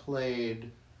 but I played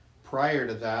prior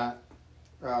to that.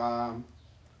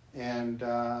 And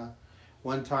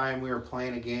one time we were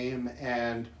playing a game,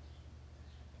 and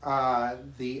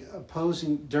the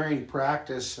opposing, during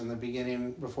practice in the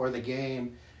beginning before the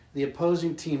game, the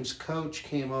opposing team's coach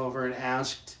came over and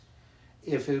asked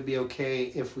if it would be okay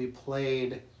if we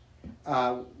played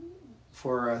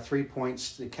for 3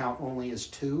 points to count only as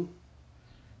 2.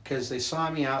 Because they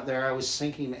saw me out there, I was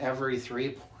sinking every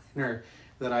 3-pointer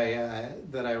that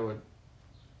I would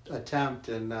attempt,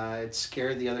 and it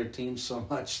scared the other team so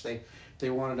much they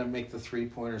wanted to make the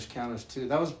 3-pointers count as 2.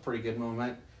 That was a pretty good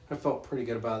moment. I felt pretty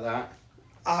good about that.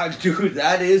 Dude,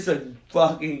 that is a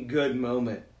fucking good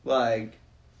moment. Like,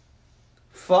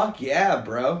 fuck yeah,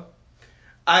 bro.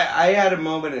 I had a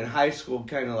moment in high school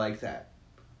kind of like that.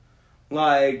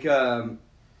 Like,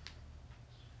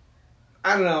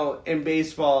 I don't know, in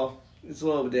baseball, it's a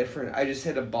little bit different. I just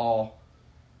hit a ball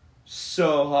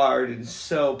so hard and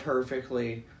so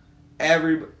perfectly. I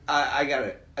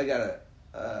got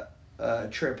a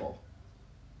triple.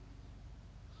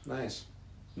 Nice.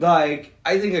 Like,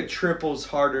 I think a triple's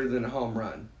harder than a home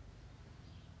run.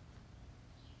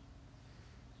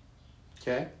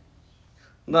 Okay.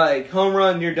 Like, home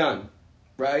run, you're done,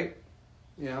 right?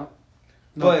 Yeah.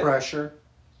 No pressure.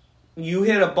 You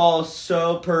hit a ball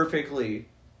so perfectly,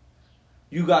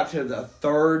 you got to the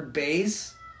third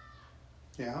base.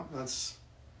 Yeah, unless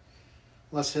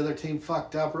the other team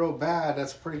fucked up real bad,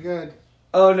 that's pretty good.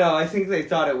 Oh no, I think they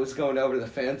thought it was going over the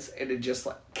fence, and it just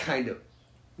like kind of.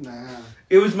 Nah.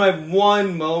 It was my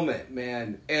one moment,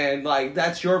 man, and like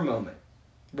that's your moment,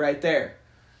 right there,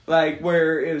 like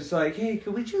where it was like, hey,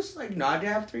 could we just like not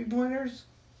have 3-pointers?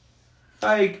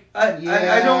 Like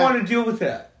I don't want to deal with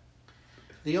that.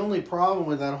 The only problem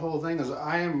with that whole thing is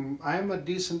I am a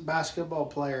decent basketball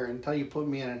player until you put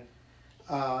me in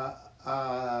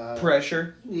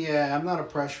pressure. Yeah, I'm not a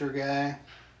pressure guy.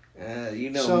 So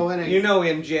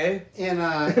MJ in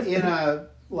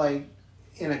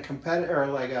a competitor, or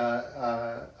like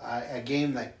a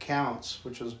game that counts,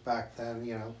 which was back then,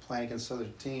 playing against other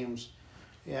teams.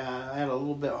 Yeah, I had a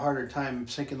little bit harder time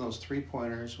sinking those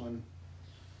 3-pointers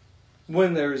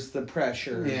when there's the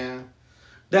pressure. Yeah.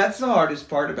 That's the hardest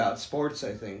part about sports,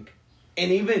 I think.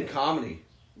 And even comedy.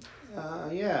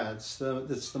 Yeah, it's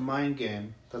the mind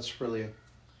game. That's really...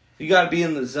 You gotta be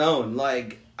in the zone.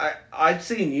 Like, I'd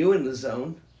seen you in the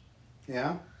zone.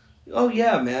 Yeah? Oh,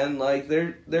 yeah, man. Like,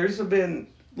 there's been,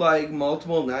 like,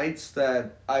 multiple nights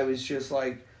that I was just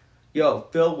like, yo,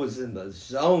 Phil was in the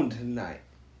zone tonight.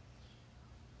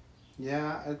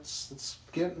 Yeah, it's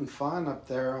getting fun up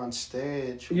there on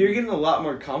stage. You're getting a lot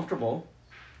more comfortable.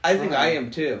 I think I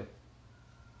am too.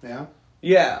 Yeah?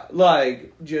 Yeah,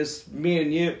 like, just me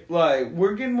and you, like,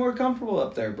 we're getting more comfortable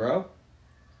up there, bro.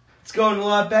 It's going a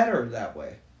lot better that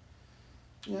way.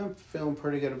 Yeah, I'm feeling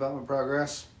pretty good about my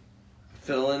progress.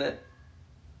 Feeling it.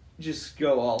 Just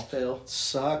go all Phil. It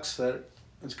sucks that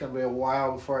it's going to be a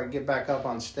while before I get back up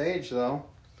on stage, though.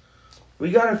 We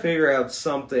got to figure out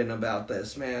something about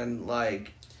this, man.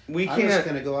 Like, we can't... I'm just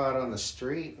going to go out on the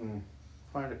street and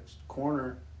find a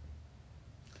corner.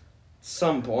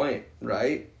 Some point,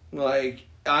 right? Like,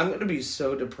 I'm going to be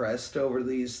so depressed over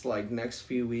these, like, next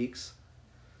few weeks.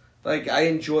 Like, I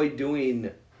enjoy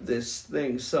doing this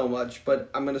thing so much,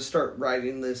 but I'm going to start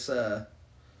writing this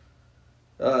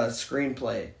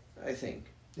screenplay, I think.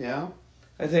 Yeah?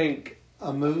 I think...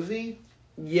 A movie?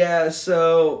 Yeah,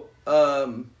 so,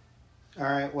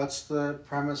 Alright, what's the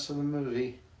premise of the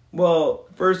movie? Well,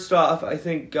 first off, I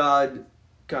think God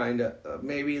kind of,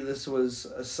 maybe this was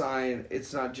a sign,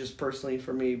 it's not just personally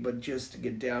for me, but just to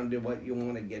get down to what you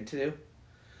want to get to.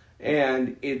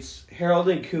 And it's Harold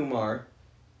and Kumar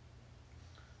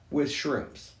with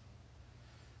shrooms.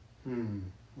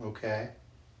 Okay.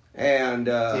 And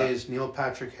is Neil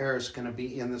Patrick Harris going to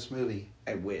be in this movie?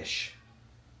 I wish.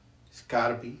 He's got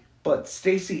to be. But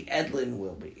Stacey Edlin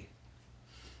will be.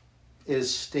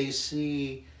 Is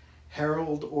Stacey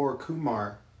Harold or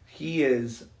Kumar? He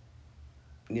is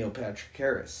Neil Patrick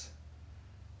Harris.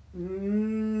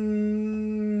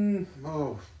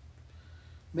 Oh.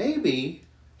 Maybe.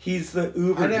 He's the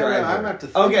Uber driver. I'm going to have to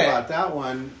think about that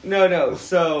one. No.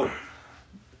 So,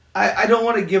 I don't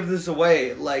want to give this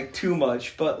away, like, too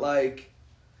much, but, like,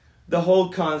 the whole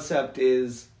concept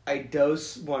is I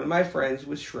dose one of my friends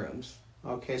with shrooms.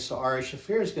 Okay, so Ari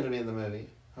Shaffir is going to be in the movie.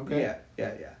 Okay.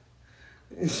 Yeah.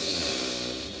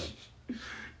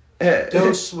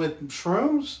 Dose with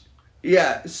shrooms?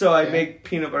 Yeah, so I make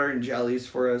peanut butter and jellies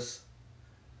for us.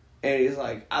 And he's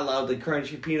like, I love the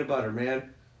crunchy peanut butter,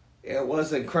 man. It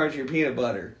wasn't crunchy peanut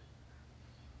butter.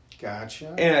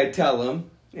 Gotcha. And I tell him,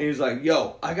 And he's like,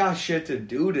 yo, I got shit to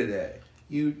do today.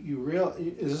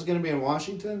 Is this going to be in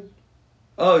Washington?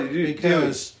 Oh, dude.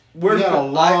 Because we got a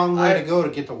long way to go to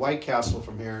get to White Castle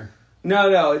from here.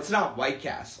 No, it's not White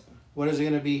Castle. What is it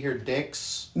going to be here,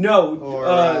 Dick's? No,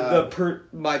 or,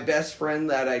 my best friend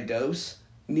that I dose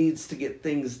needs to get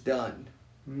things done.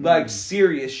 Like,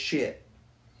 serious shit.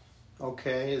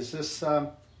 Okay, is this...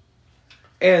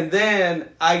 And then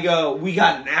I go, we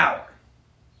got an hour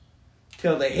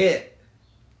till they hit.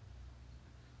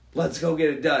 Let's go get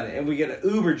it done. And we get an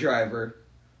Uber driver,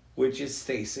 which is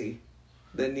Stacy,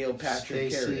 the Neil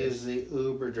Patrick character. Stacy is the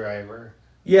Uber driver.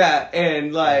 Yeah,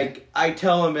 and, like, I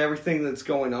tell him everything that's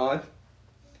going on.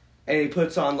 And he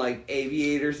puts on, like,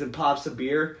 aviators and pops a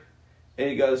beer. And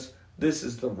he goes, this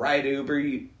is the right Uber.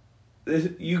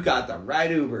 You got the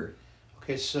right Uber.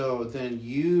 Okay, so then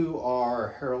you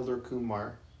are Harold or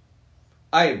Kumar?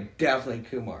 I am definitely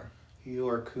Kumar. You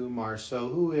are Kumar. So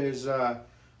who's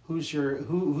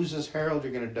this Harold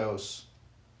you're going to dose?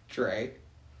 Dre.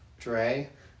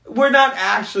 We're not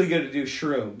actually going to do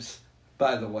shrooms,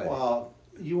 by the way. Well,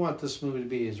 you want this movie to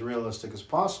be as realistic as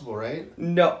possible, right?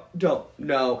 No, don't.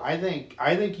 No. I think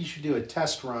you should do a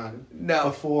test run. No.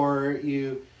 Before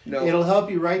you... No. It'll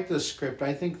help you write the script.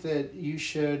 I think that you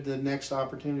should, the next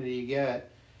opportunity you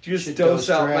get... Just dose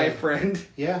out Dre. My friend.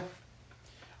 Yeah.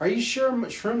 Are you sure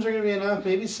shrooms are going to be enough?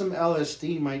 Maybe some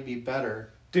LSD might be better.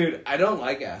 Dude, I don't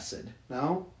like acid.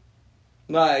 No?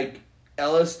 Like,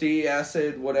 LSD,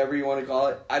 acid, whatever you want to call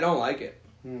it. I don't like it.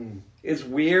 It's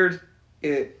weird.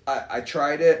 I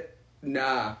tried it.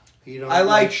 Nah. I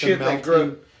like shit that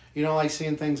grew... You don't like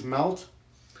seeing things melt?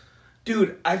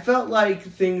 Dude, I felt like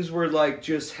things were, like,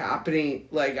 just happening.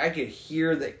 Like, I could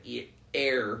hear the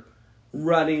air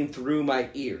running through my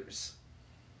ears.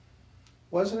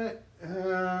 Wasn't it?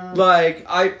 Like,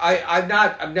 I'm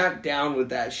not down with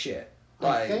that shit.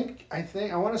 Like, I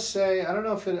think, I want to say, I don't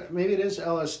know if maybe it is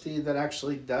LSD that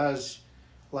actually does,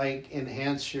 like,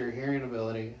 enhance your hearing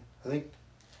ability. I think.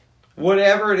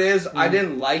 Whatever it is, I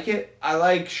didn't like it. I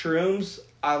like shrooms,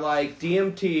 I like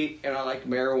DMT, and I like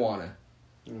marijuana.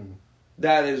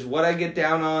 That is what I get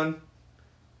down on,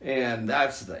 and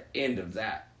that's the end of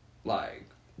that. Like,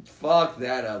 fuck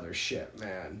that other shit,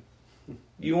 man.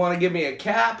 You want to give me a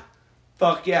cap?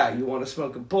 Fuck yeah. You want to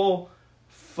smoke a bowl?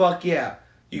 Fuck yeah.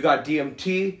 You got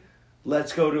DMT?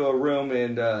 Let's go to a room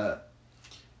and,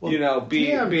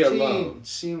 be alone.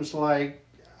 Seems like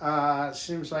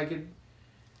it.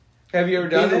 Have you ever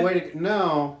done it?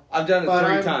 No. I've done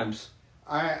it 3 times.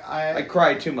 I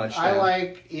cried too much.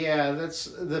 That's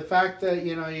the fact that,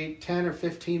 you 10 or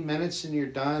 15 minutes and you're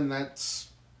done.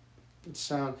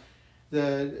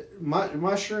 The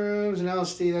mushrooms and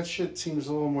LSD, that shit seems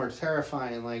a little more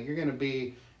terrifying. Like,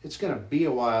 it's gonna be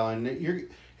a while, and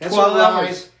that's 12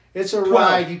 hours. It's a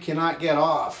ride you cannot get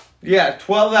off. Yeah,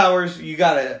 12 hours.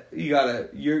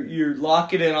 You're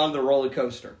locking in on the roller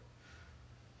coaster.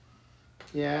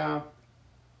 Yeah.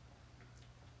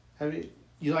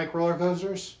 You like roller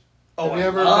coasters? Oh, have you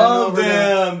ever love been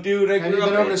them, dude. Have you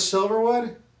been over to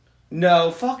Silverwood?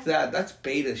 No, fuck that. That's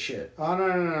beta shit. Oh,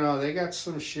 no. They got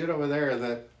some shit over there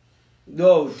that...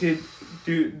 No,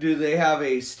 do they have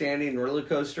a standing roller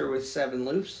coaster with 7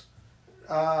 loops?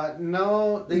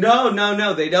 No.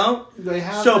 No, they don't? They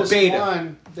have beta.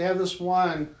 One. They have this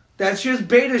one. That's just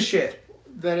beta shit.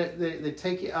 That they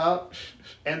take you up,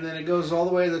 and then it goes all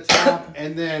the way to the top,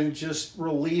 and then just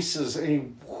releases.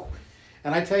 And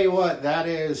I tell you what, that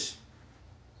is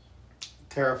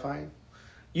terrifying.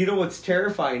 You know what's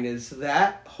terrifying is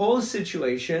that whole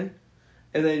situation,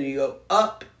 and then you go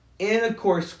up in a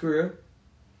corkscrew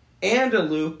and a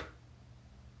loop,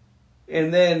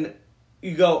 and then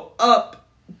you go up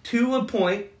to a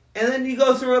point, and then you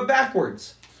go through it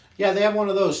backwards. Yeah, they have one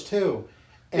of those too.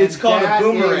 And it's called a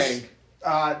boomerang.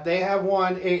 They have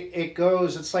one. It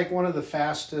goes. It's like one of the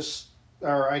fastest,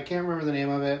 or I can't remember the name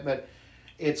of it, but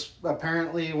it's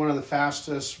apparently one of the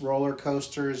fastest roller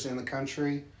coasters in the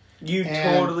country. You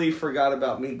totally forgot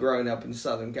about me growing up in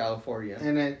Southern California.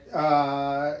 And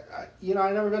I've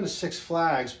never been to Six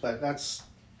Flags, but that's...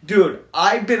 Dude,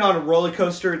 I've been on a roller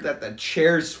coaster that the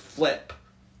chairs flip.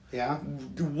 Yeah?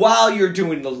 While you're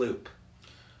doing the loop.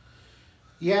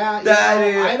 Yeah,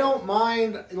 I don't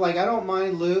mind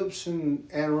loops and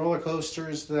roller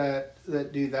coasters that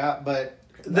do that, but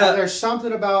there's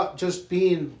something about just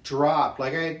being dropped.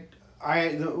 Like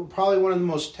probably one of the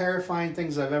most terrifying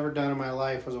things I've ever done in my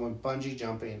life was I went bungee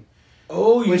jumping.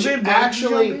 Oh, you did bungee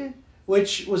jumping?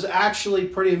 Which was actually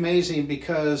pretty amazing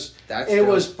because it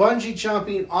was bungee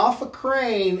jumping off a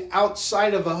crane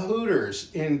outside of a Hooters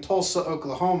in Tulsa,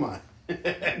 Oklahoma.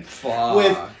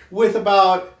 Fuck. with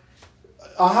about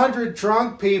 100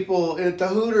 drunk people at the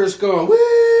Hooters going,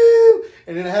 woo!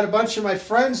 And then I had a bunch of my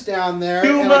friends down there.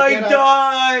 You might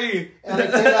die! And I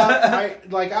get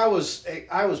up, I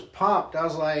was pumped. I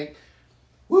was like,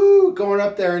 woo, going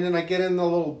up there. And then I get in the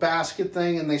little basket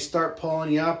thing and they start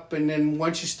pulling you up. And then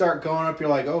once you start going up, you're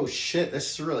like, oh shit,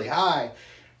 this is really high.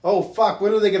 Oh fuck,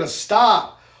 when are they going to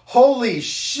stop? Holy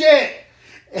shit!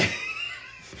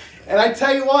 And I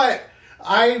tell you what,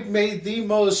 I made the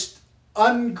most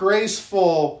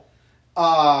ungraceful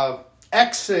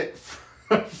exit.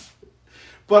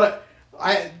 But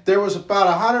there was about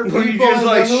 100 people in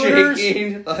the Hooters,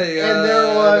 shaking? And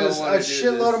there was a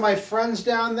shitload of my friends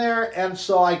down there, and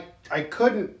so I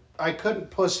couldn't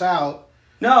puss out.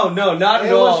 No, not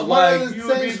at all. It was one of the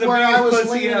things where I was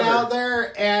leaning out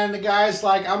there, and the guy's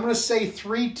like, I'm going to say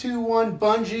 3, 2, 1,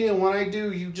 bungee, and when I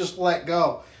do, you just let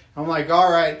go. I'm like,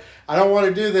 all right, I don't want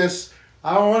to do this.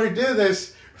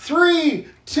 3,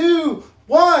 2,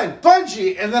 1,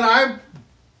 bungee, and then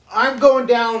I'm going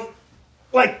down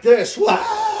like this,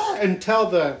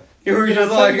 until you were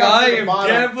just like, I am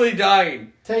definitely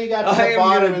dying. Till you got to the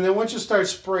bottom, and then once you start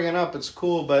springing up, it's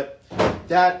cool. But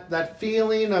that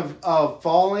feeling of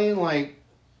falling, like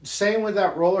same with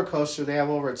that roller coaster they have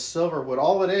over at Silverwood.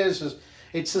 All it is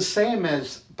it's the same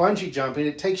as bungee jumping.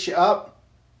 It takes you up,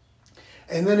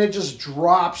 and then it just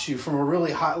drops you from a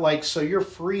really high, so you're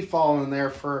free falling there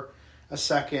for a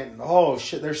second. Oh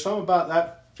shit! There's something about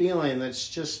that feeling that's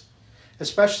just.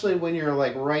 Especially when you're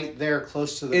right there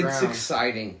close to the ground. It's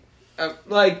exciting.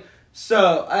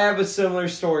 So I have a similar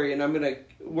story, and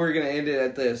we're gonna end it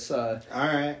at this. All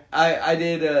right. I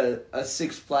did a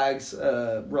Six Flags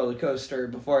roller coaster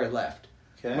before I left.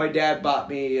 Okay. My dad bought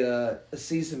me a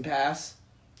season pass.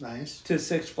 Nice. To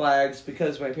Six Flags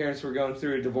because my parents were going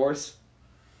through a divorce,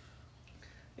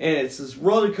 and it's this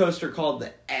roller coaster called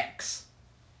the X.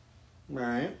 All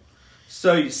right.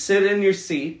 So you sit in your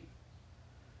seat.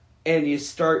 And you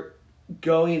start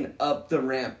going up the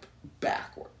ramp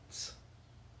backwards.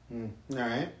 All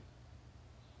right.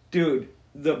 Dude,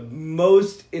 the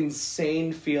most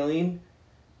insane feeling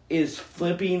is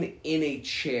flipping in a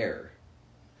chair.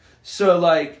 So,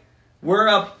 we're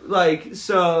up,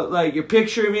 you're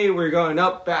picturing me, we're going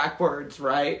up backwards,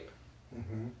 right?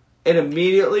 Mm-hmm. And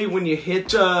immediately when you hit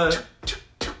the...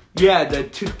 Yeah, the...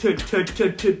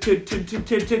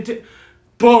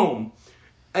 Boom!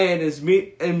 And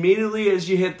immediately as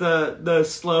you hit the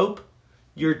slope,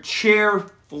 your chair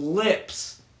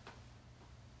flips.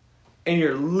 And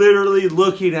you're literally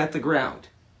looking at the ground.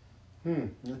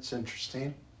 That's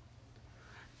interesting.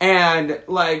 And,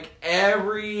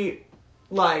 every,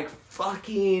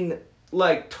 fucking,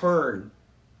 turn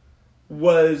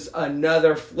was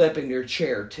another flip in your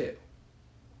chair, too.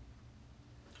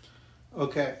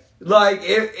 Okay.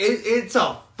 It's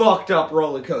a fucked up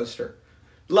roller coaster.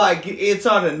 It's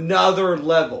on another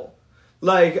level.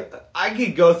 I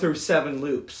could go through 7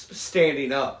 loops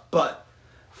standing up, but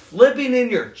flipping in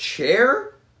your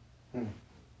chair?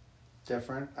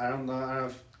 Different. I don't know. I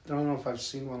don't know if I've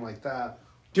seen one like that.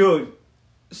 Dude,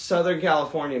 Southern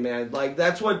California, man.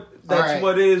 That's what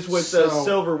it is with the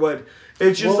Silverwood.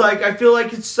 It's just I feel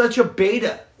like it's such a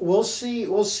beta. We'll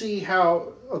see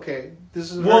how. Okay,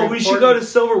 this is. We should go to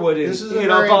Silverwood and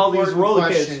hit up all these roller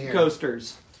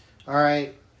coasters. All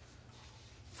right.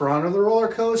 Front of the roller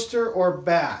coaster or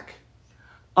back?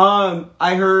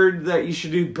 I heard that you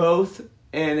should do both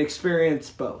and experience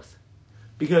both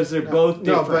because they're both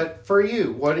different. No, but for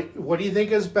you, what do you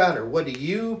think is better? What do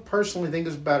you personally think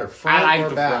is better, front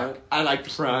or back? Front. I like the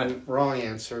front. Wrong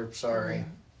answer. Sorry.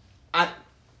 I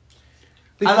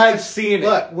like seeing it.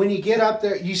 Look, when you get up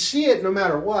there, you see it no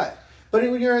matter what. But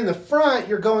when you're in the front,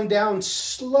 you're going down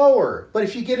slower. But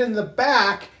if you get in the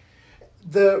back,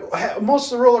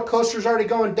 most of the roller coaster's already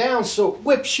going down, so it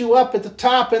whips you up at the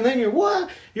top, and then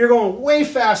you're going way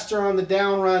faster on the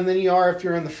down run than you are if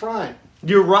you're in the front.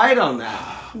 You're right on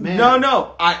that. Man.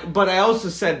 No. But I also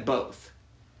said both.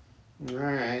 All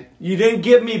right. You didn't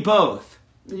give me both.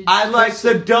 I like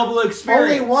the double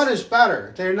experience. Only one is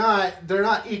better. They're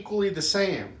not equally the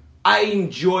same. I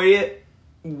enjoy it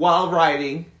while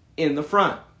riding in the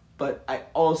front, but I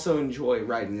also enjoy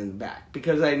riding in the back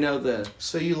because I know the...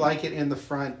 So you like it in the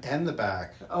front and the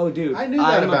back. Oh, dude. I knew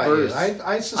that about you.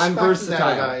 I suspected that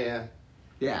about you.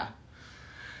 Yeah.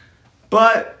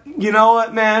 But, you know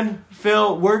what, man?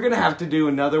 Phil, we're going to have to do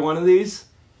another one of these.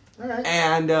 All right.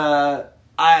 And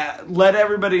I let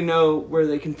everybody know where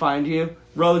they can find you.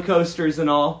 Roller coasters and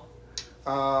all.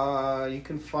 You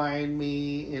can find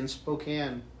me in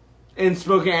Spokane. In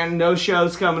Spokane, no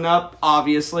shows coming up,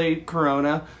 obviously,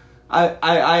 Corona.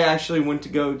 I actually went to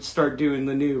go start doing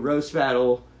the new Roast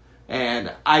Battle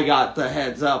And I got the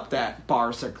heads up that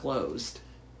bars are closed.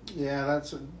 Yeah,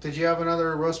 that's. Did you have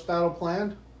another roast battle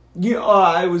planned? Yeah,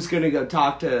 I was gonna go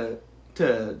talk to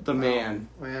the man.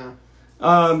 Yeah.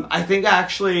 I think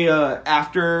actually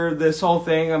after this whole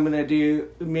thing, I'm gonna do.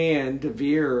 Me and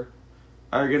Devere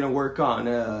are gonna work on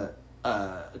a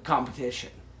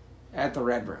competition at the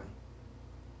Red Room.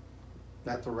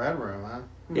 At the Red Room, huh?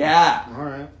 Yeah. All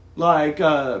right.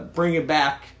 Like bring it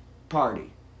back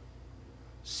party.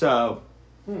 So.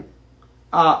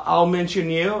 I'll mention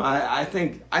you. I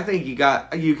think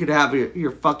you could have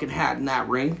your fucking hat in that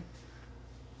ring.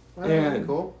 That'd be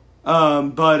cool.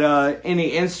 But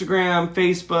any Instagram,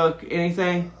 Facebook,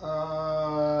 anything?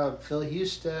 Phil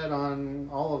Husted on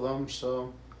all of them.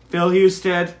 So. Phil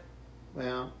Husted.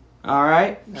 Yeah. All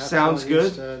right. At Sounds Phil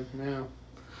good. Husted,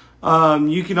 yeah.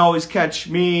 You can always catch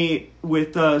me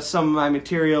with some of my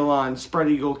material on Spread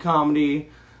Eagle Comedy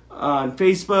on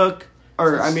Facebook.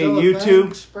 Or, I mean, YouTube.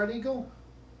 Thing, Spread Eagle?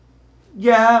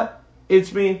 Yeah,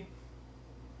 it's me.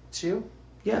 It's you?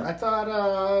 Yeah. I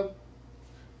thought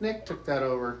Nick took that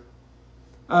over.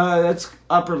 That's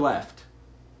upper left.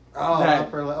 Oh,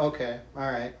 okay.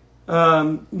 All right.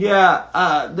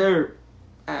 They're...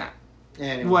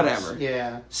 Anyways, whatever.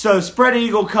 Yeah. So, Spread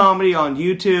Eagle Comedy on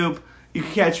YouTube. You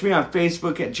can catch me on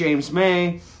Facebook at James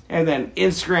May. And then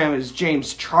Instagram is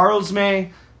James Charles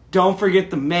May. Don't forget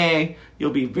the May.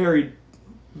 You'll be very...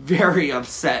 very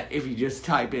upset if you just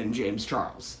type in James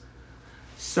Charles.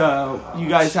 So, you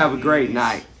guys have a great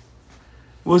night.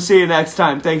 We'll see you next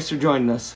time. Thanks for joining us.